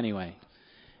matter anyway.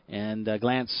 And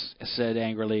Glantz said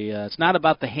angrily, it's not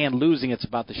about the hand losing, it's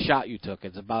about the shot you took.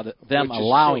 It's about them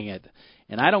allowing it.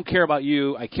 And I don't care about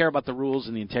you, I care about the rules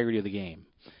and the integrity of the game.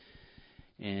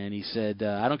 And he said,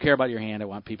 I don't care about your hand. I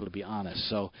want people to be honest.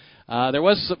 So there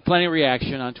was plenty of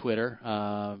reaction on Twitter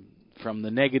from the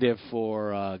negative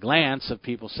for Glantz of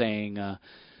people saying,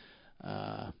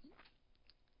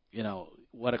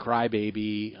 what a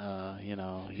crybaby.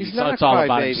 He's not it's all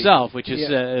about himself, which is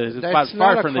about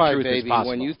far from the truth as possible.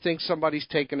 When you think somebody's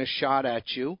taking a shot at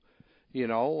you,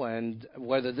 and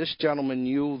whether this gentleman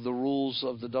knew the rules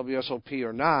of the WSOP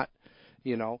or not,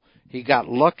 he got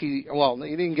lucky. Well,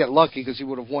 he didn't get lucky because he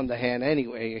would have won the hand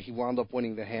anyway. He wound up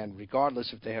winning the hand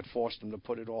regardless if they had forced him to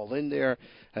put it all in there.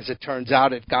 As it turns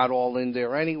out, it got all in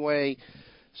there anyway.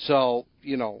 So,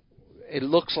 it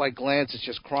looks like Glantz is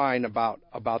just crying about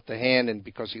the hand and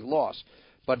because he lost.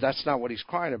 But that's not what he's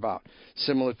crying about.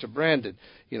 Similar to Brandon.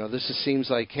 This seems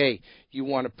like, hey, you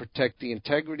want to protect the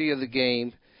integrity of the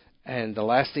game, and the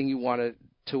last thing you want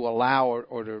to allow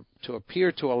or to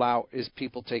appear to allow is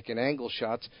people taking angle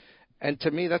shots. And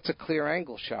to me, that's a clear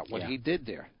angle shot, what he did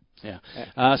there. Yeah.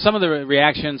 Some of the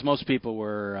reactions, most people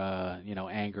were,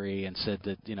 angry and said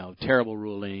that, terrible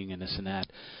ruling and this and that.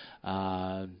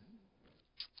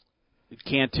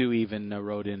 Cantu even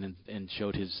wrote in and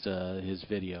showed his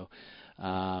video.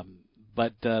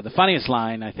 But the funniest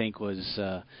line, I think, was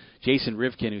Jason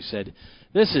Rivkin, who said,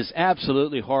 "This is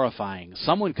absolutely horrifying.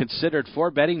 Someone considered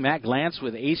betting Matt Glantz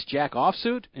with Ace-Jack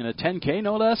offsuit in a 10K,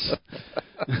 no less?"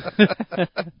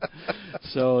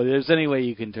 So there's any way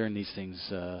you can turn these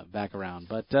things back around.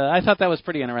 But I thought that was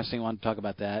pretty interesting. I wanted to talk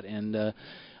about that. And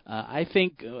I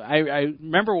think I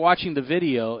remember watching the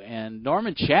video, and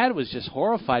Norman Chad was just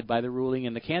horrified by the ruling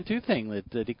in the Cantu thing,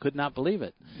 that he could not believe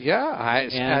it. Yeah,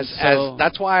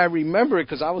 that's why I remember it,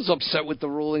 because I was upset with the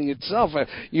ruling itself.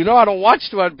 You know, I don't watch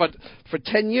it, but for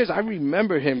 10 years I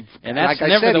remember him. And that's like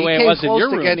never I said, the way he it was came in close your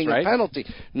to rooms, getting right? a penalty.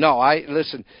 No,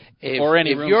 listen.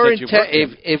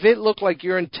 If it looked like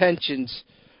your intentions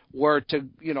were to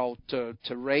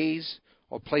raise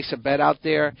or place a bet out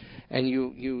there, and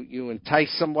you entice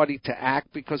somebody to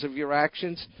act because of your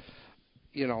actions,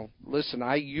 listen,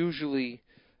 I usually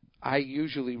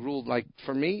ruled, like,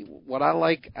 for me, what I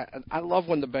like, I love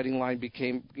when the betting line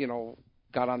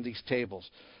got on these tables,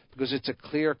 because it's a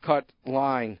clear-cut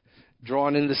line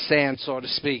drawn in the sand, so to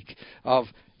speak, of,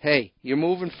 hey, you're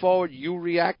moving forward, you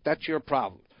react, that's your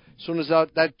problem. As soon as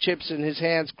that chips in his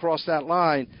hands cross that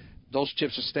line, those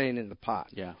chips are staying in the pot.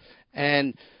 Yeah.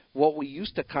 And what we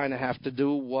used to kind of have to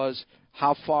do was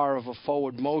how far of a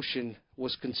forward motion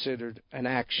was considered an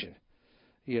action,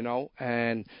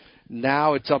 and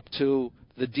now it's up to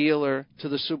the dealer, to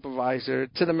the supervisor,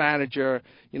 to the manager.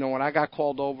 When I got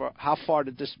called over, how far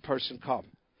did this person come?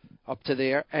 Up to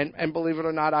there. And believe it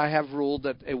or not, I have ruled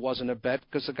that it wasn't a bet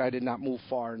because the guy did not move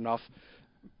far enough.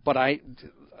 But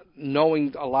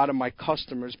knowing a lot of my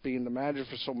customers, being the manager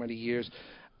for so many years,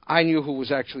 I knew who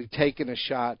was actually taking a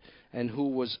shot and who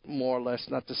was more or less,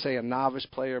 not to say a novice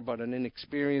player, but an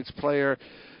inexperienced player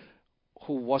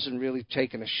who wasn't really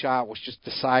taking a shot, was just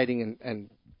deciding, and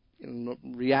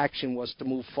reaction was to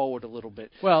move forward a little bit.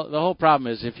 Well, the whole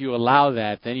problem is if you allow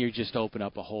that, then you just open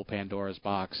up a whole Pandora's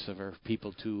box for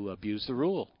people to abuse the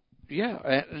rule. Yeah,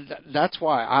 and that's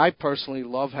why I personally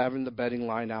love having the betting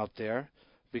line out there,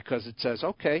 because it says,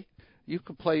 okay, you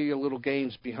can play your little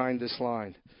games behind this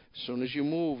line. As soon as you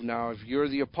move, now if you're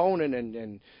the opponent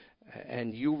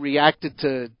and you reacted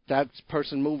to that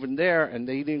person moving there and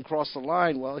they didn't cross the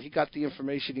line, well, he got the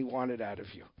information he wanted out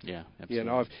of you. Yeah,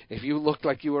 absolutely. If you looked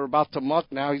like you were about to muck,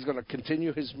 now he's going to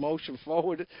continue his motion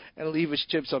forward and leave his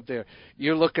chips up there.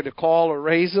 You're looking to call or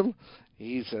raise him.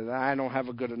 He said, I don't have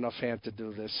a good enough hand to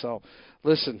do this. So,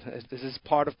 listen, this is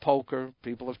part of poker.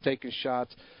 People have taken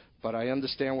shots, but I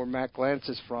understand where Matt Glantz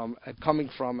is coming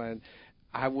from, and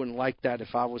I wouldn't like that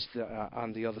if I was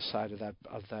on the other side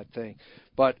of that thing.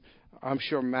 But I'm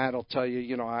sure Matt will tell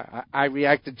you, I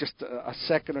reacted just a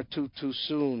second or two too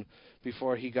soon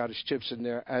before he got his chips in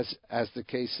there. As the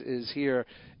case is here,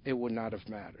 it would not have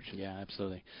mattered. Yeah,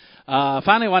 absolutely.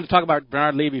 Finally, I wanted to talk about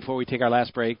Bernard Lee before we take our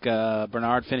last break.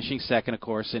 Bernard finishing second, of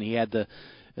course, and he had the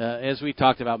as we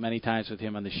talked about many times with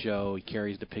him on the show, he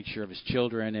carries the picture of his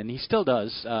children, and he still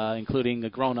does, including a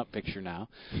grown-up picture now.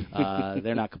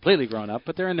 They're not completely grown up,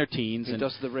 but they're in their teens. He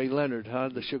does the Ray Leonard,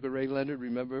 the Sugar Ray Leonard,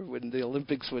 remember, when the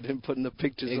Olympics with him putting the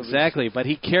pictures exactly, but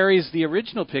he carries the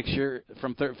original picture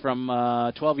from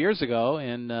 12 years ago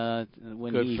and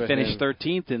when he finished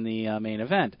 13th in the main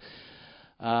event.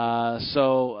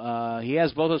 So he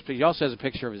has both those pictures. He also has a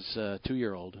picture of his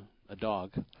 2-year-old, a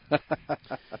dog.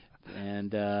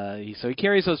 And so he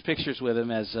carries those pictures with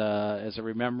him as a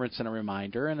remembrance and a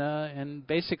reminder, and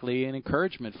basically an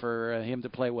encouragement for him to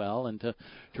play well and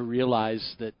to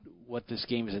realize that what this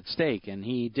game is at stake. And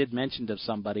he did mention to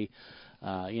somebody,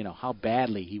 how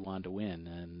badly he wanted to win,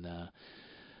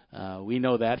 and we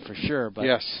know that for sure. But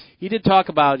yes, he did talk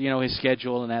about his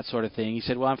schedule and that sort of thing. He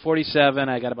said, "Well, I'm 47.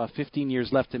 I got about 15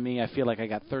 years left in me. I feel like I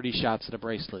got 30 shots at a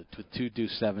bracelet with 2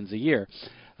 deuce 7s a year."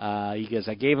 He goes,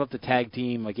 I gave up the tag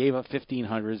team. I gave up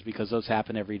 1500s because those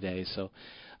happen every day. So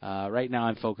right now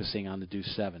I'm focusing on the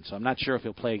deuce 7. So I'm not sure if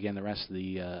he'll play again the rest of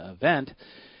the event.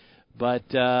 But,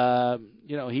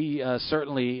 he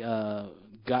certainly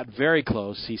got very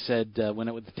close. He said when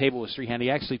the table was 3-handed,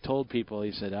 he actually told people,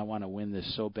 he said, I want to win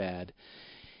this so bad.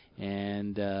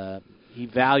 And he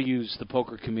values the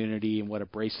poker community and what a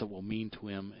bracelet will mean to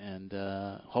him, and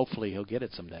hopefully he'll get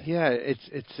it someday. Yeah,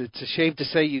 it's a shame to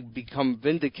say you become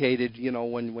vindicated,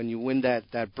 when you win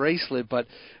that bracelet. But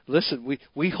listen,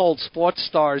 we hold sports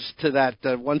stars to that,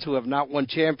 the ones who have not won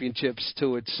championships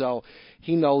to it. So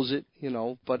he knows it,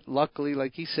 But luckily,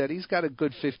 like he said, he's got a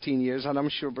good 15 years, and I'm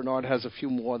sure Bernard has a few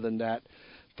more than that.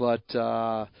 But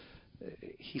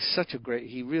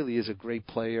he really is a great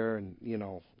player, and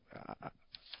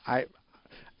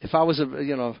If I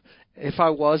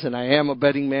was and I am a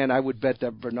betting man, I would bet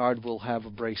that Bernard will have a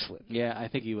bracelet. Yeah, I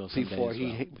think he will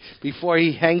someday before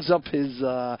he hangs up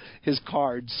his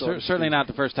cards. Certainly not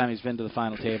the first time he's been to the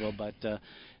final table, but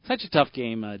such a tough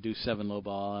game, deuce 7 low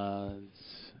ball.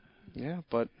 Yeah,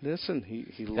 but listen, he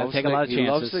loves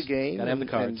the game. Got to have the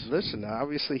cards. And listen,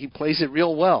 obviously he plays it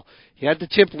real well. He had the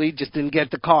chip lead, just didn't get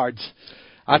the cards.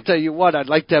 I'll tell you what, I'd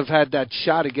like to have had that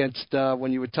shot against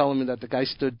when you were telling me that the guy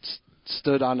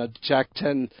stood on a Jack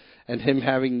 10 and him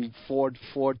having 4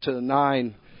 to the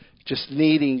 9, just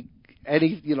needing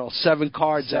 7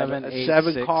 cards,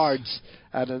 seven cards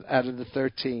out of the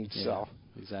 13. Yeah, so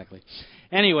exactly.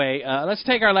 Anyway, let's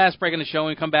take our last break in the show.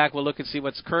 When we come back, we'll look and see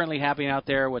what's currently happening out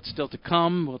there, what's still to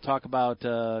come. We'll talk about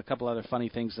a couple other funny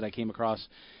things that I came across,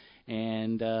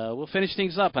 and we'll finish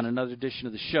things up on another edition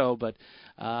of the show. But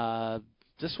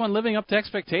this one living up to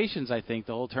expectations, I think.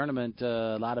 The whole tournament,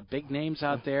 a lot of big names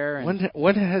out there. And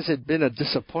when has it been a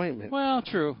disappointment? Well,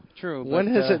 true. When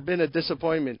has it been a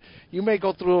disappointment? You may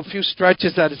go through a few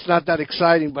stretches that it's not that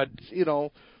exciting, but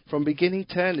from beginning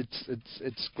to end,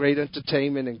 it's great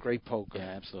entertainment and great poker.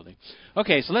 Yeah, absolutely.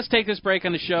 Okay, so let's take this break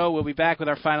on the show. We'll be back with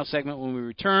our final segment when we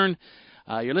return.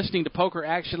 You're listening to Poker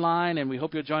Action Line, and we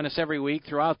hope you'll join us every week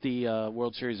throughout the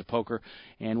World Series of Poker.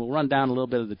 And we'll run down a little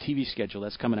bit of the TV schedule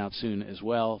that's coming out soon as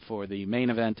well for the main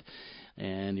event.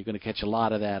 And you're going to catch a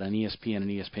lot of that on ESPN and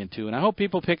ESPN2. And I hope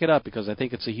people pick it up because I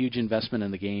think it's a huge investment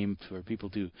in the game for people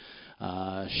to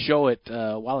show it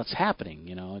while it's happening.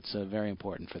 It's very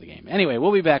important for the game. Anyway,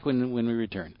 we'll be back when we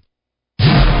return.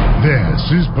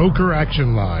 This is Poker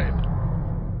Action Line.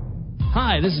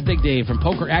 Hi, this is Big Dave from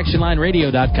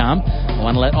PokerActionLineRadio.com. I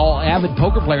want to let all avid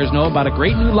poker players know about a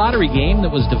great new lottery game that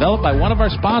was developed by one of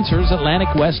our sponsors, Atlantic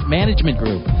West Management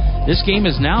Group. This game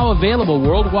is now available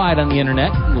worldwide on the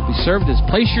Internet and will be served as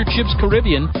Place Your Chips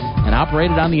Caribbean and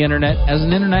operated on the Internet as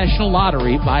an international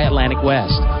lottery by Atlantic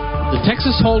West. The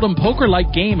Texas Hold'em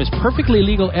poker-like game is perfectly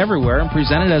legal everywhere and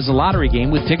presented as a lottery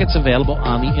game with tickets available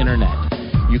on the Internet.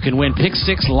 You can win Pick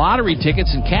 6 lottery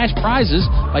tickets and cash prizes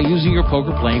by using your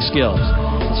poker playing skills.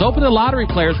 It's open to lottery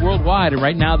players worldwide, and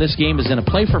right now this game is in a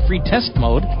play-for-free test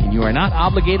mode, and you are not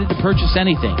obligated to purchase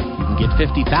anything. You can get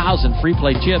 50,000 free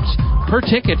play chips per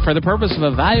ticket for the purpose of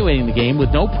evaluating the game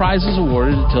with no prizes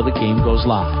awarded until the game goes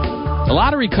live. The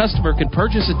lottery customer can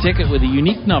purchase a ticket with a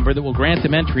unique number that will grant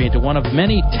them entry into one of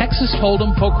many Texas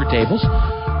Hold'em poker tables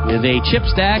with a chip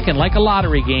stack, and like a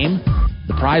lottery game,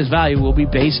 the prize value will be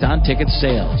based on ticket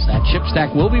sales. That chip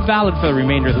stack will be valid for the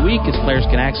remainder of the week as players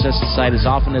can access the site as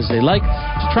often as they like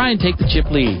to try and take the chip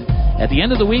lead. At the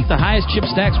end of the week, the highest chip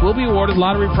stacks will be awarded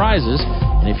lottery prizes,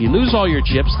 and if you lose all your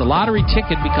chips, the lottery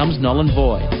ticket becomes null and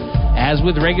void. As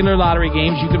with regular lottery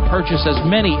games, you can purchase as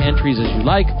many entries as you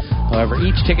like. However,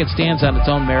 each ticket stands on its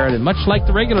own merit, and much like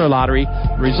the regular lottery,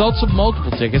 the results of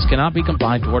multiple tickets cannot be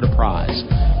combined toward a prize.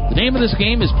 The name of this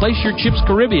game is Place Your Chips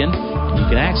Caribbean, and you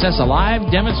can access a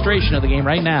live demonstration of the game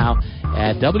right now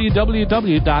at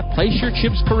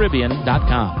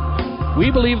www.placeyourchipscaribbean.com.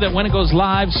 We believe that when it goes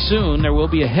live soon, there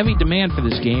will be a heavy demand for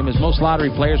this game, as most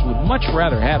lottery players would much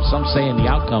rather have some say in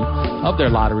the outcome of their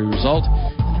lottery result.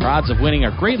 Their odds of winning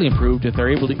are greatly improved if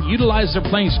they're able to utilize their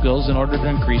playing skills in order to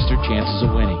increase their chances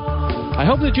of winning. I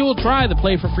hope that you will try the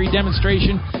Play for Free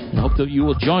demonstration, and hope that you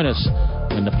will join us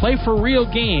when the Play for Real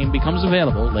game becomes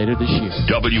available later this year.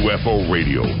 WFO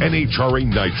Radio NHRA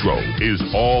Nitro is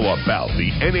all about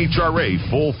the NHRA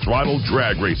Full Throttle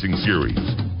Drag Racing Series.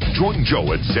 Join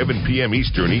Joe at 7 p.m.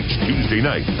 Eastern each Tuesday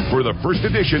night for the first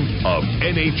edition of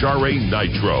NHRA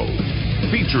Nitro,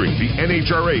 featuring the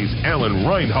NHRA's Alan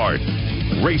Reinhart.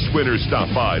 Race winners stop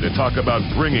by to talk about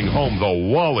bringing home the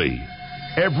Wally.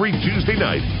 Every Tuesday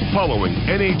night following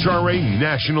NHRA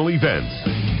national events.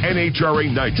 NHRA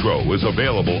Nitro is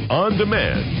available on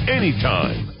demand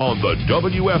anytime on the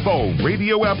WFO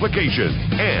radio application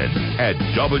and at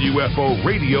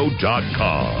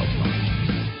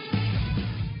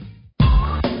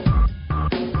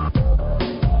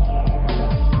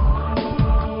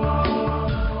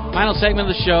Final segment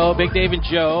of the show, Big Dave and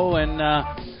Joe, and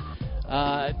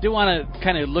I do want to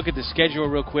kind of look at the schedule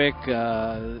real quick.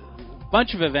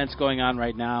 Bunch of events going on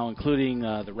right now, including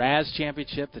the Raz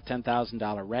Championship, the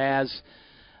 $10,000 Raz.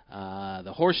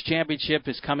 The Horse Championship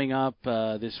is coming up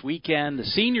this weekend. The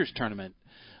Seniors Tournament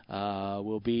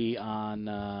will be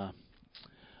on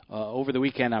over the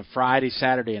weekend on Friday,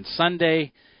 Saturday, and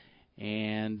Sunday.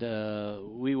 And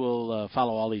we will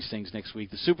follow all these things next week.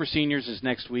 The Super Seniors is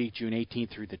next week, June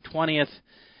 18th through the 20th.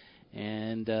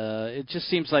 And it just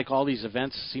seems like all these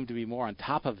events seem to be more on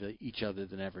top of each other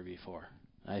than ever before.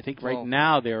 I think right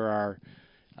now there are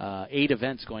 8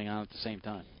 events going on at the same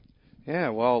time. Yeah,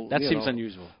 well, that seems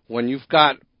unusual. When you've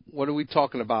got, what are we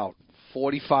talking about,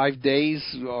 45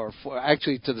 days, or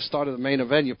actually to the start of the main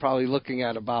event, you're probably looking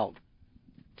at about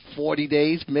 40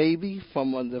 days maybe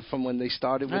from when they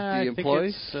started with the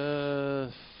employees. I think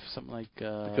it's something like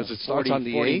because it starts on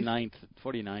the 8th.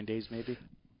 49 days maybe.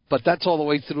 But that's all the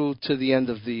way through to the end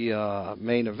of the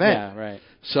main event. Yeah, right.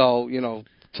 So,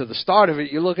 to the start of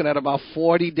it, you're looking at about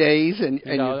 40 days, and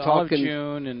you're all talking of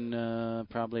June and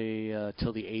probably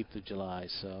till the 8th of July.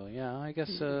 So yeah, I guess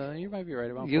you might be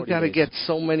right about 40 you got to days. get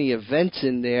so many events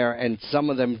in there, and some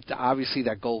of them obviously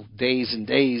that go days and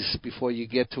days before you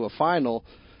get to a final.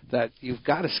 That you've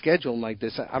got to schedule them like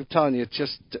this. I'm telling you,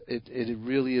 it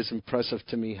really is impressive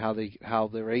to me how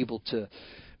they're able to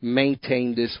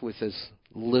maintain this with as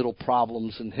little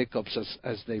problems and hiccups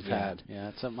as they've had. Yeah,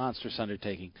 it's a monstrous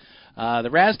undertaking. The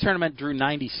Raz tournament drew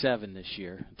 97 this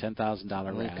year,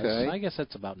 $10,000 Raz. Okay. I guess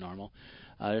that's about normal.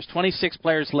 There's 26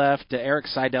 players left. Eric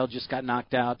Seidel just got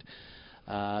knocked out.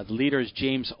 The leader is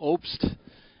James Obst,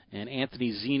 and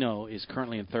Anthony Zeno is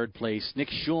currently in third place. Nick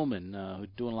Schulman, who's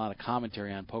doing a lot of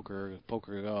commentary on Poker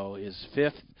Go, is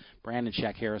fifth. Brandon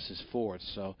Shack Harris is fourth.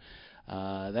 So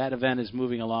that event is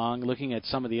moving along. Looking at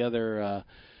some of the other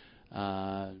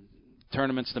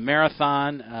tournaments, the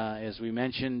marathon, as we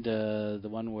mentioned, the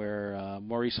one where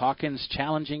Maurice Hawkins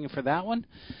challenging for that one.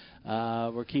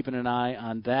 We're keeping an eye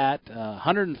on that.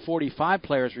 145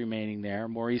 players remaining there.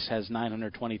 Maurice has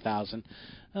 920,000,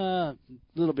 a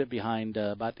little bit behind,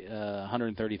 about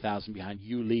 130,000 behind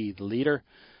Yu Lee, the leader.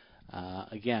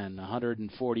 Again,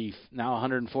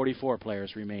 144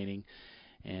 players remaining.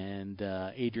 And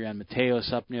Adrian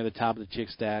Mateos up near the top of the chick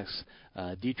stacks.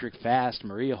 Dietrich Fast,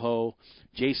 Maria Ho,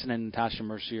 Jason and Natasha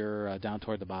Mercier down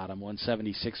toward the bottom.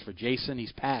 176 for Jason.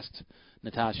 He's passed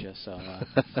Natasha, so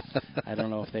I don't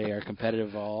know if they are competitive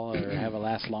at all or have a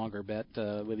last longer bet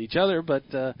with each other, but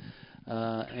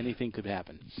anything could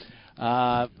happen.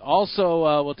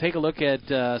 Also, we'll take a look at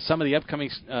some of the upcoming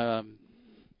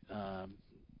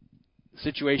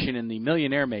situation in the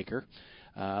Millionaire Maker,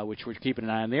 which we're keeping an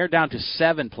eye on. They're down to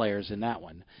 7 players in that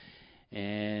one.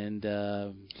 And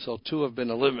so 2 have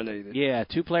been eliminated. Yeah,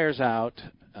 2 players out.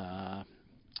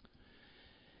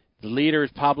 The leader is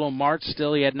Pablo Martz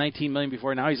still. He had $19 million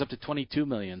before. Now he's up to $22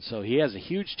 million. So he has a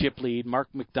huge chip lead. Mark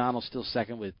McDonald still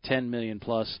second with $10 million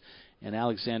plus, and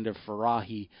Alexander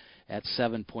Farahi at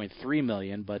 $7.3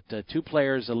 million. But 2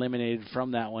 players eliminated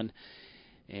from that one.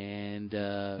 And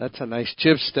that's a nice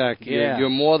chip stack. Yeah. You're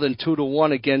more than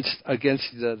 2-1 against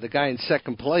the guy in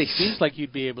second place. Seems like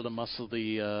you'd be able to muscle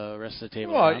the rest of the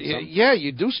table. Well, yeah,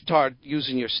 you do start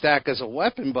using your stack as a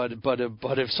weapon, but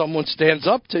if someone stands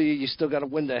up to you, you still got to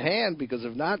win the hand, because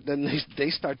if not, then they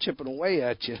start chipping away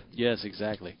at you. Yes,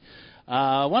 exactly.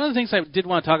 One of the things I did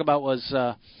want to talk about was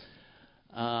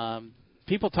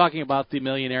people talking about the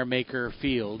Millionaire Maker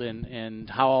field and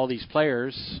how all these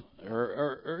players,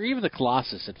 or even the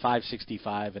Colossus at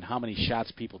 565, and how many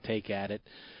shots people take at it.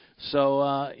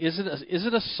 So is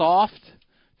it a soft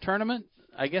tournament?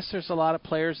 I guess there's a lot of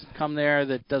players that come there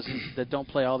that don't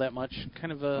play all that much.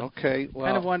 Kind of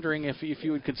wondering if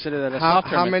you would consider that a soft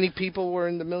tournament. How many people were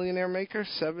in the Millionaire Maker?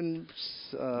 7.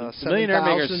 The Millionaire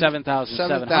Maker is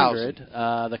 7,700.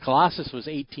 The Colossus was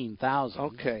 18,000.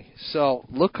 Okay, so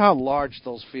look how large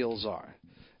those fields are,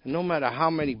 and no matter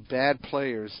how many bad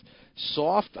players,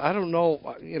 soft. I don't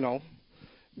know.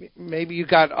 Maybe you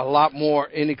got a lot more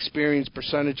inexperience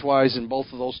percentage-wise in both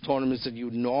of those tournaments than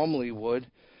you normally would.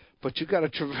 But you got to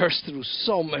traverse through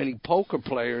so many poker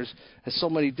players and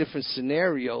so many different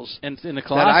scenarios. And in the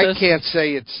Colossus, that I can't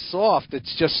say it's soft.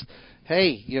 It's just,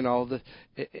 hey,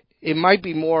 it might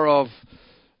be more of,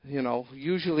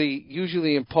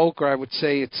 usually in poker I would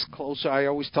say it's closer. I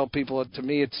always tell people, to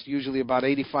me, it's usually about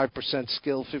 85%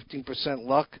 skill, 15%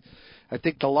 luck. I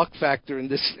think the luck factor in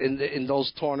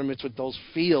those tournaments with those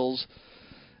fields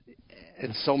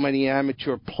and so many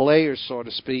amateur players, so to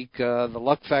speak, the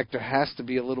luck factor has to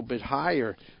be a little bit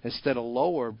higher instead of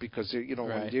lower, because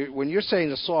right. when you're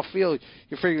saying a soft field,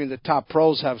 you're figuring the top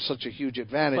pros have such a huge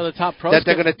advantage the top pros that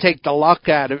they're going to take the luck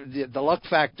out of the luck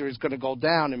factor is going to go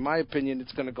down. In my opinion,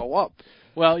 it's going to go up.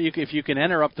 Well, if you can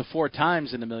enter up to 4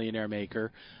 times in the Millionaire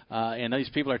Maker, and these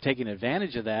people are taking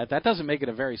advantage of that, that doesn't make it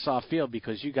a very soft field,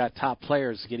 because you got top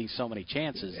players getting so many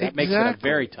chances. That makes it a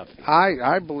very tough field.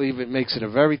 I believe it makes it a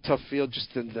very tough field.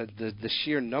 Just the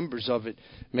sheer numbers of it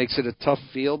makes it a tough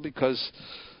field, because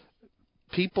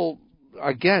people,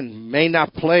 again, may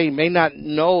not play, may not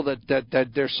know that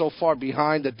they're so far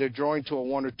behind that they're drawing to a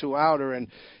 1 or 2 outer. And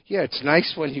yeah, it's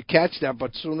nice when you catch that,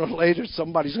 but sooner or later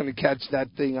somebody's going to catch that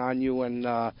thing on you. And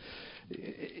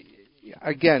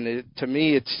again, to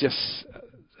me, it's just,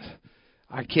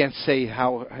 I can't say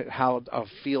how a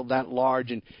field that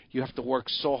large and you have to work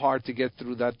so hard to get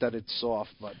through that it's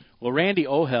soft. But well, Randy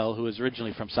Ohel, who is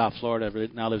originally from South Florida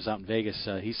but now lives out in Vegas,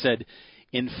 he said,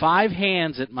 in 5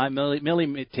 hands at my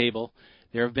millie table,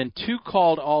 there have been 2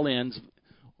 called all-ins,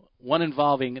 one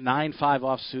involving 9-5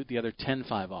 offsuit, the other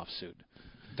 10-5 offsuit.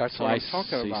 That's what I'm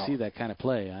talking about. So you see that kind of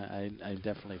play. I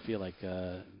definitely feel like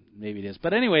maybe it is.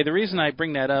 But anyway, the reason I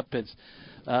bring that up is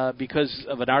because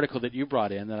of an article that you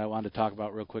brought in that I wanted to talk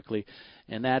about real quickly,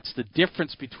 and that's the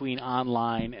difference between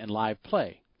online and live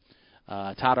play.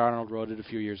 Todd Arnold wrote it a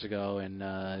few years ago,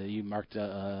 and you marked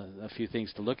a few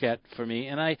things to look at for me.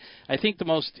 And I think the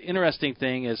most interesting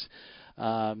thing is,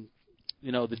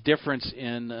 the difference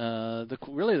in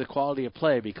the quality of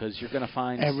play, because you're going to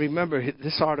find. And remember,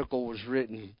 this article was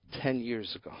written 10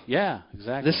 years ago. Yeah,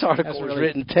 exactly. This article was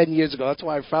written 10 years ago. That's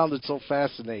why I found it so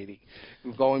fascinating.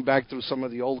 Going back through some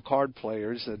of the old card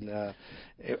players, and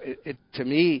to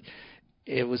me,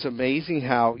 it was amazing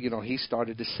how, he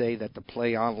started to say that the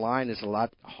play online is a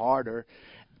lot harder,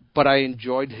 but I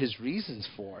enjoyed his reasons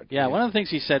for it. Yeah, one of the things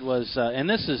he said was, and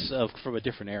this is from a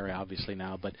different area, obviously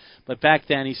now, but back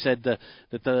then he said that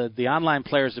the online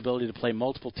player's ability to play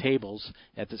multiple tables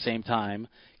at the same time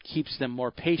keeps them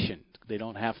more patient. They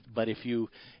don't have, but if you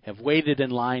have waited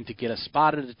in line to get a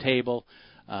spot at a table,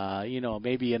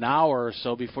 maybe an hour or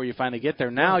so before you finally get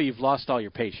there, now you've lost all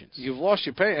your patience. You've lost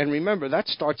your patience. And remember, that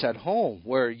starts at home,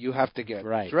 where you have to get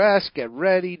right. dressed, get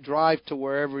ready, drive to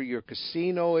wherever your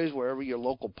casino is, wherever your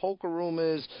local poker room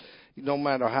is, no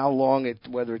matter how long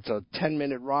whether it's a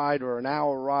 10-minute ride or an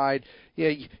hour ride,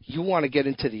 you want to get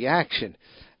into the action.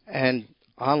 And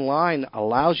online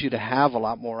allows you to have a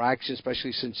lot more action,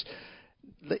 especially since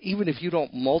even if you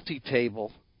don't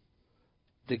multi-table,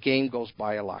 the game goes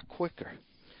by a lot quicker.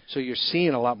 So you're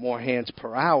seeing a lot more hands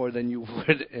per hour than you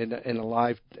would in a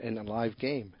live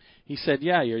game. He said,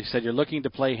 you're looking to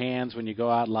play hands when you go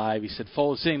out live. He said,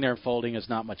 sitting there folding is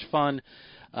not much fun.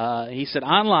 He said,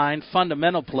 online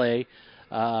fundamental play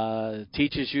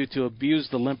teaches you to abuse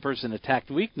the limpers and attack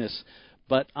weakness.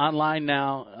 But online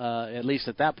now, at least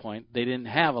at that point, they didn't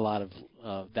have a lot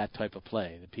of that type of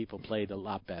play. The people played a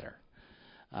lot better.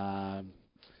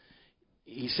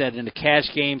 He said in a cash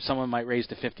game, someone might raise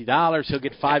to $50. He'll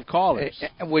get 5 callers.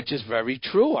 Which is very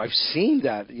true. I've seen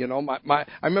that.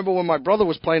 I remember when my brother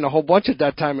was playing a whole bunch at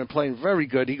that time and playing very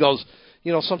good. He goes,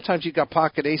 sometimes you got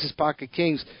pocket aces, pocket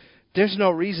kings. There's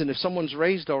no reason, if someone's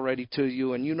raised already to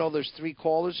you and there's 3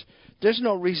 callers, there's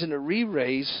no reason to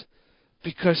re-raise,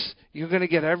 because you're going to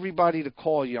get everybody to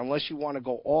call you unless you want to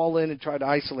go all in and try to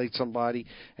isolate somebody,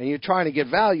 and you're trying to get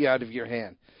value out of your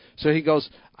hand. So he goes,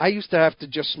 I used to have to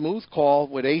just smooth call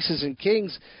with aces and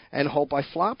kings and hope I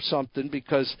flop something,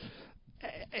 because,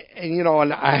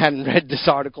 and I hadn't read this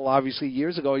article obviously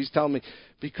years ago. He's telling me,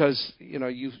 because,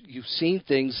 you've seen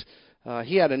things.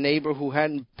 He had a neighbor who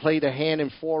hadn't played a hand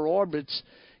in 4 orbits,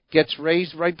 gets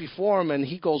raised right before him, and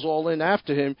he goes all in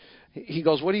after him. He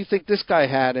goes, what do you think this guy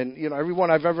had? And, everyone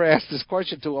I've ever asked this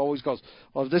question to always goes,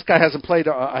 well, if this guy hasn't played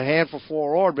a hand for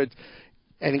 4 orbits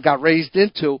and he got raised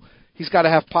into, he's got to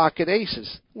have pocket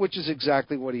aces, which is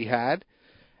exactly what he had.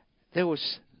 There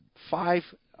was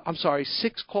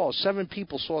 6 calls. 7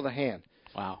 people saw the hand.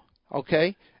 Wow.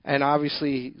 Okay? And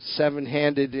obviously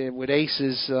 7-handed with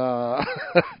aces,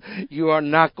 you are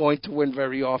not going to win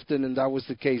very often, and that was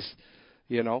the case,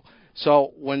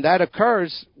 So when that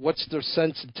occurs, what's the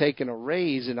sense in taking a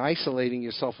raise and isolating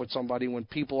yourself with somebody when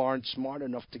people aren't smart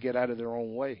enough to get out of their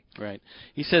own way? Right.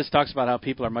 He talks about how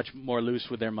people are much more loose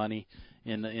with their money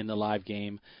in the live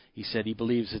game. He said he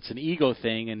believes it's an ego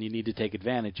thing and you need to take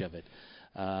advantage of it.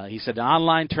 He said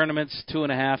online tournaments,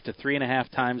 2.5 to 3.5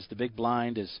 times the big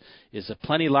blind is a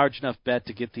plenty large enough bet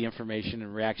to get the information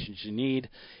and reactions you need.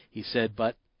 He said,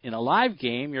 but in a live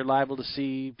game, you're liable to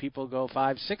see people go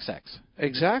 5, 6x.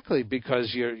 Exactly,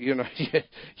 because you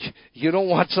don't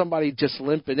want somebody just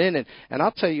limping in. And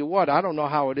I'll tell you what, I don't know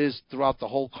how it is throughout the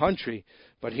whole country,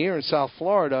 but here in South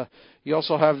Florida, you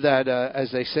also have that,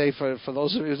 as they say, for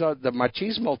those of you, the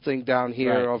machismo thing down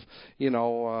here, right, of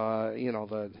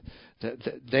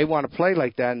they want to play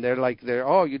like that, and they're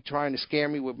you're trying to scare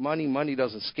me with money. Money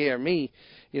doesn't scare me.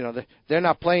 They're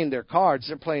not playing their cards;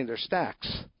 they're playing their stacks.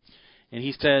 And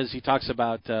he talks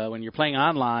about when you're playing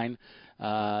online,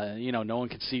 no one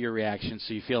can see your reactions,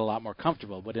 so you feel a lot more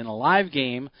comfortable. But in a live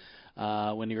game,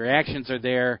 when your reactions are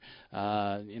there,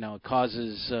 it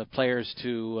causes players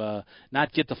to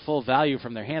not get the full value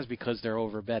from their hands because they're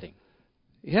over betting.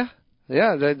 Yeah,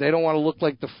 they don't want to look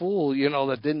like the fool,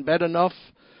 that didn't bet enough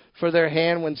for their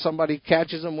hand when somebody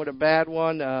catches them with a bad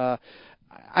one.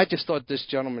 I just thought this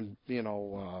gentleman,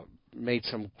 made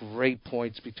some great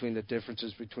points between the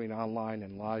differences between online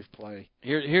and live play.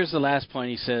 Here's the last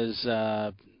point. He says,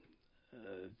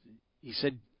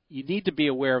 you need to be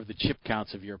aware of the chip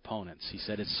counts of your opponents. He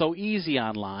said it's so easy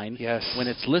online, yes, when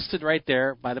it's listed right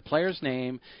there by the player's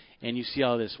name, and you see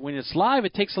all this. When it's live,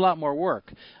 it takes a lot more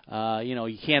work.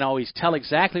 You can't always tell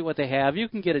exactly what they have. You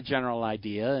can get a general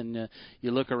idea, and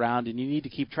you look around, and you need to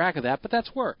keep track of that, but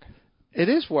that's work. It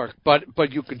is work,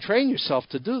 but you can train yourself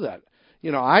to do that.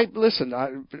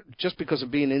 Just because of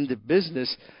being in the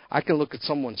business, I can look at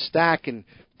someone's stack and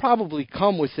probably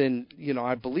come within,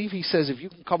 I believe he says if you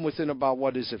can come within about,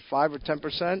 5 or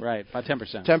 10%? Right, about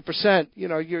 10%. 10%,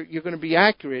 you're going to be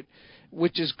accurate,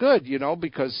 which is good,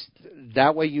 because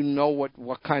that way you know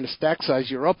what kind of stack size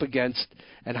you're up against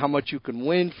and how much you can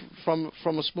win from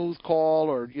a smooth call,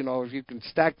 or, if you can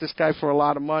stack this guy for a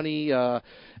lot of money.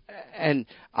 And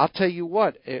I'll tell you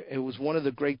what, it was one of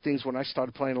the great things when I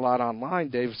started playing a lot online,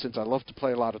 Dave, since I love to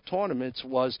play a lot of tournaments,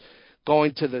 was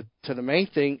going to the main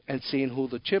thing and seeing who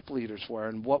the chip leaders were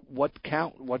and what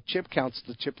chip counts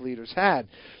the chip leaders had,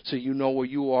 so you know where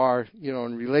you are,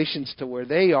 in relations to where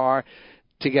they are,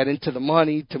 to get into the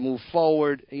money, to move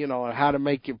forward, and how to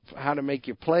make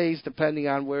your plays depending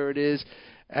on where it is.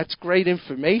 That's great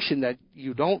information that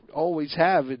you don't always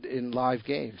have in live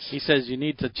games. He says you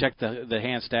need to check the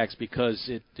hand stacks because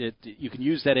you can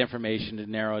use that information to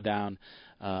narrow down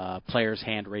players'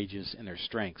 hand ranges and their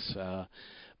strengths.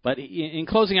 But in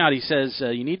closing out, he says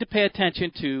you need to pay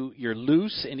attention to your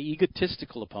loose and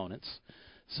egotistical opponents.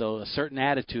 So a certain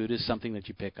attitude is something that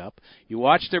you pick up. You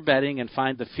watch their betting and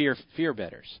find the fear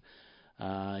bettors.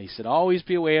 He said, always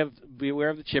be aware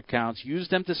of the chip counts. Use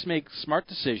them to make smart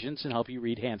decisions and help you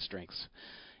read hand strengths.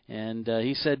 And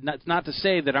he said, not to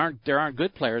say that there aren't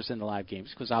good players in the live games,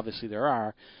 because obviously there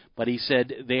are. But he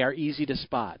said they are easy to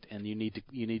spot, and you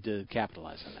need to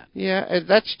capitalize on that. Yeah, and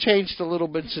that's changed a little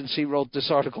bit since he wrote this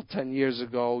article 10 years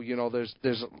ago.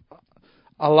 There's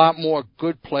a lot more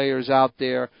good players out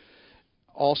there.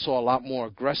 Also, a lot more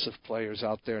aggressive players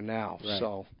out there now. Right.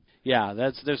 So yeah,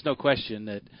 there's no question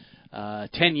that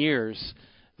 10 years,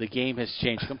 the game has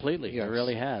changed completely. Yes. It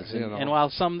really has. And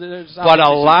while but a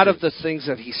lot of the things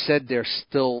that he said there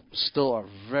still are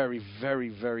very, very,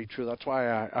 very true. That's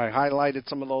why I highlighted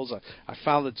some of those. I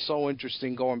found it so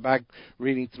interesting going back,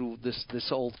 reading through this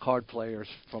old card players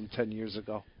from 10 years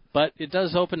ago. But it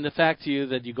does open the fact to you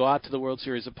that you go out to the World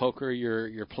Series of Poker,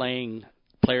 you're playing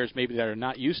players maybe that are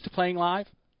not used to playing live,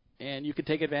 and you can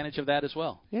take advantage of that as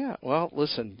well. Yeah, well,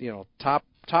 listen, top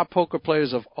poker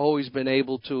players have always been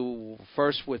able to,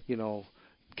 first with,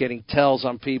 getting tells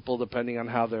on people depending on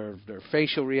how their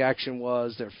facial reaction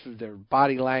was, their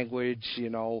body language,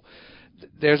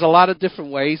 There's a lot of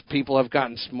different ways people have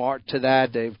gotten smart to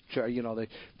that.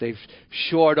 They've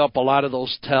shored up a lot of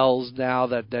those tells now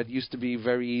that used to be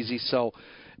very easy. So,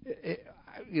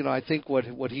 I think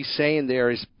what he's saying there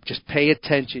is just pay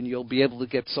attention. You'll be able to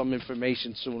get some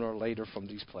information sooner or later from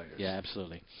these players. Yeah,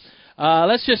 absolutely.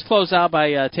 Let's just close out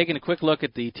by taking a quick look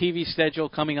at the TV schedule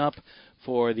coming up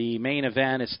for the main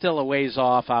event. It's still a ways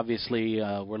off. Obviously,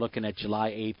 we're looking at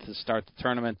July 8th to start the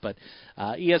tournament, but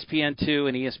ESPN2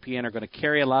 and ESPN are going to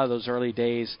carry a lot of those early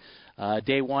days.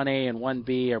 Day 1A and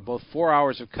 1B are both 4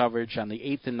 hours of coverage on the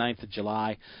 8th and 9th of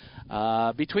July.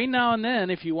 Between now and then,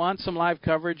 if you want some live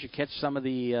coverage, you catch some of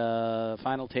the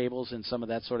final tables and some of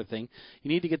that sort of thing, you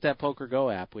need to get that Poker Go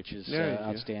app, which is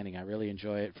outstanding. I really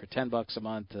enjoy it. For $10 a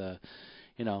month,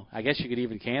 I guess you could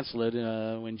even cancel it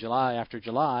after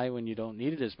July when you don't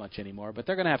need it as much anymore. But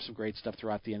they're going to have some great stuff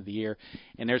throughout the end of the year.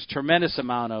 And there's tremendous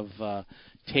amount of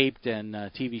taped and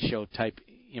TV show type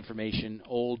information,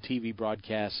 old TV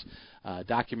broadcasts,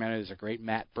 documentary. There's a great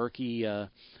Matt Berkey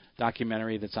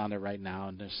documentary that's on there right now,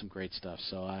 and there's some great stuff.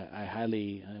 So I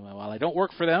highly, while I don't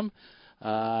work for them,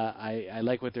 I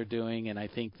like what they're doing, and I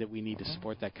think that we need to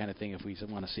support that kind of thing if we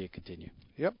want to see it continue.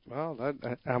 Yep. Well,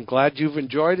 I'm glad you've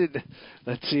enjoyed it.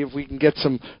 Let's see if we can get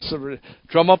some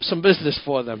drum up some business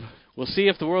for them. We'll see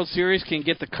if the World Series can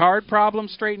get the card problem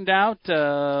straightened out.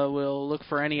 We'll look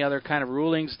for any other kind of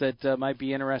rulings that might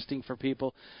be interesting for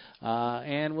people.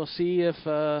 And we'll see if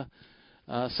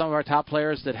some of our top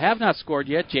players that have not scored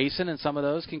yet, Jason and some of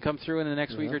those, can come through in the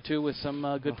next week or two with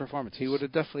some good performances. He would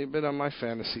have definitely been on my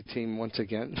fantasy team once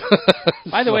again.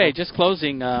 By the way, just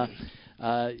closing,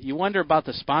 you wonder about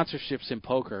the sponsorships in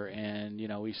poker, and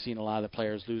we've seen a lot of the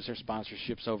players lose their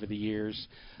sponsorships over the years.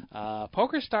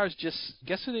 PokerStars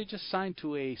guess who they just signed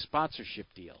to a sponsorship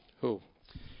deal? Who?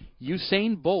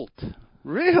 Usain Bolt.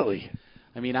 Really?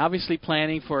 I mean, obviously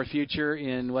planning for a future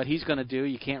in what he's going to do.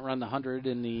 You can't run the 100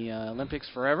 in the Olympics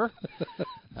forever.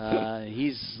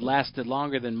 He's lasted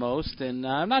longer than most, and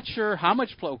I'm not sure how much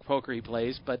poker he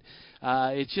plays, but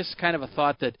it's just kind of a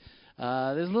thought that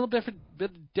there's a little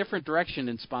different direction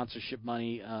in sponsorship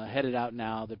money headed out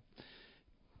now. That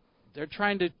they're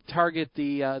trying to target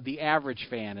the average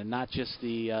fan and not just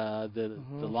the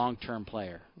long-term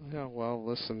player. Yeah, well,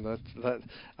 listen,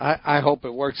 I hope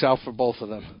it works out for both of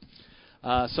them.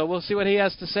 So we'll see what he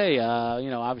has to say.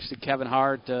 Obviously Kevin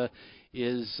Hart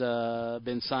is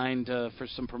been signed for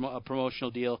a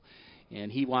promotional deal,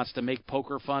 and he wants to make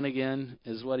poker fun again,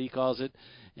 is what he calls it,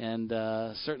 and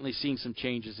certainly seeing some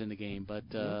changes in the game. But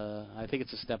I think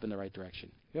it's a step in the right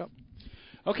direction. Yep.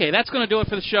 Okay, that's going to do it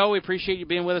for the show. We appreciate you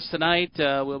being with us tonight.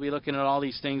 We'll be looking at all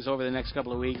these things over the next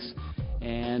couple of weeks,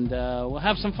 and we'll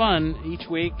have some fun each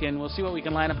week, and we'll see what we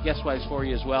can line up guest-wise for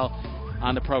you as well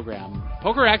on the program.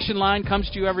 Poker Action Line comes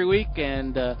to you every week,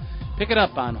 and pick it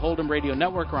up on Hold'em Radio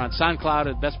Network or on SoundCloud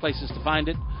are the best places to find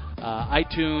it,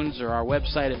 iTunes or our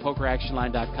website at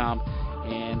pokeractionline.com,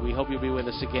 and we hope you'll be with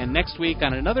us again next week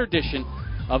on another edition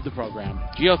of the program.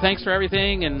 Gio, thanks for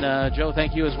everything, and Joe,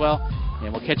 thank you as well.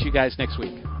 And we'll catch you guys next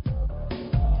week.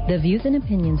 The views and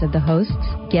opinions of the hosts,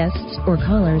 guests, or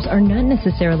callers are not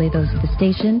necessarily those of the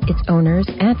station, its owners,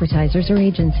 advertisers, or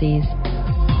agencies.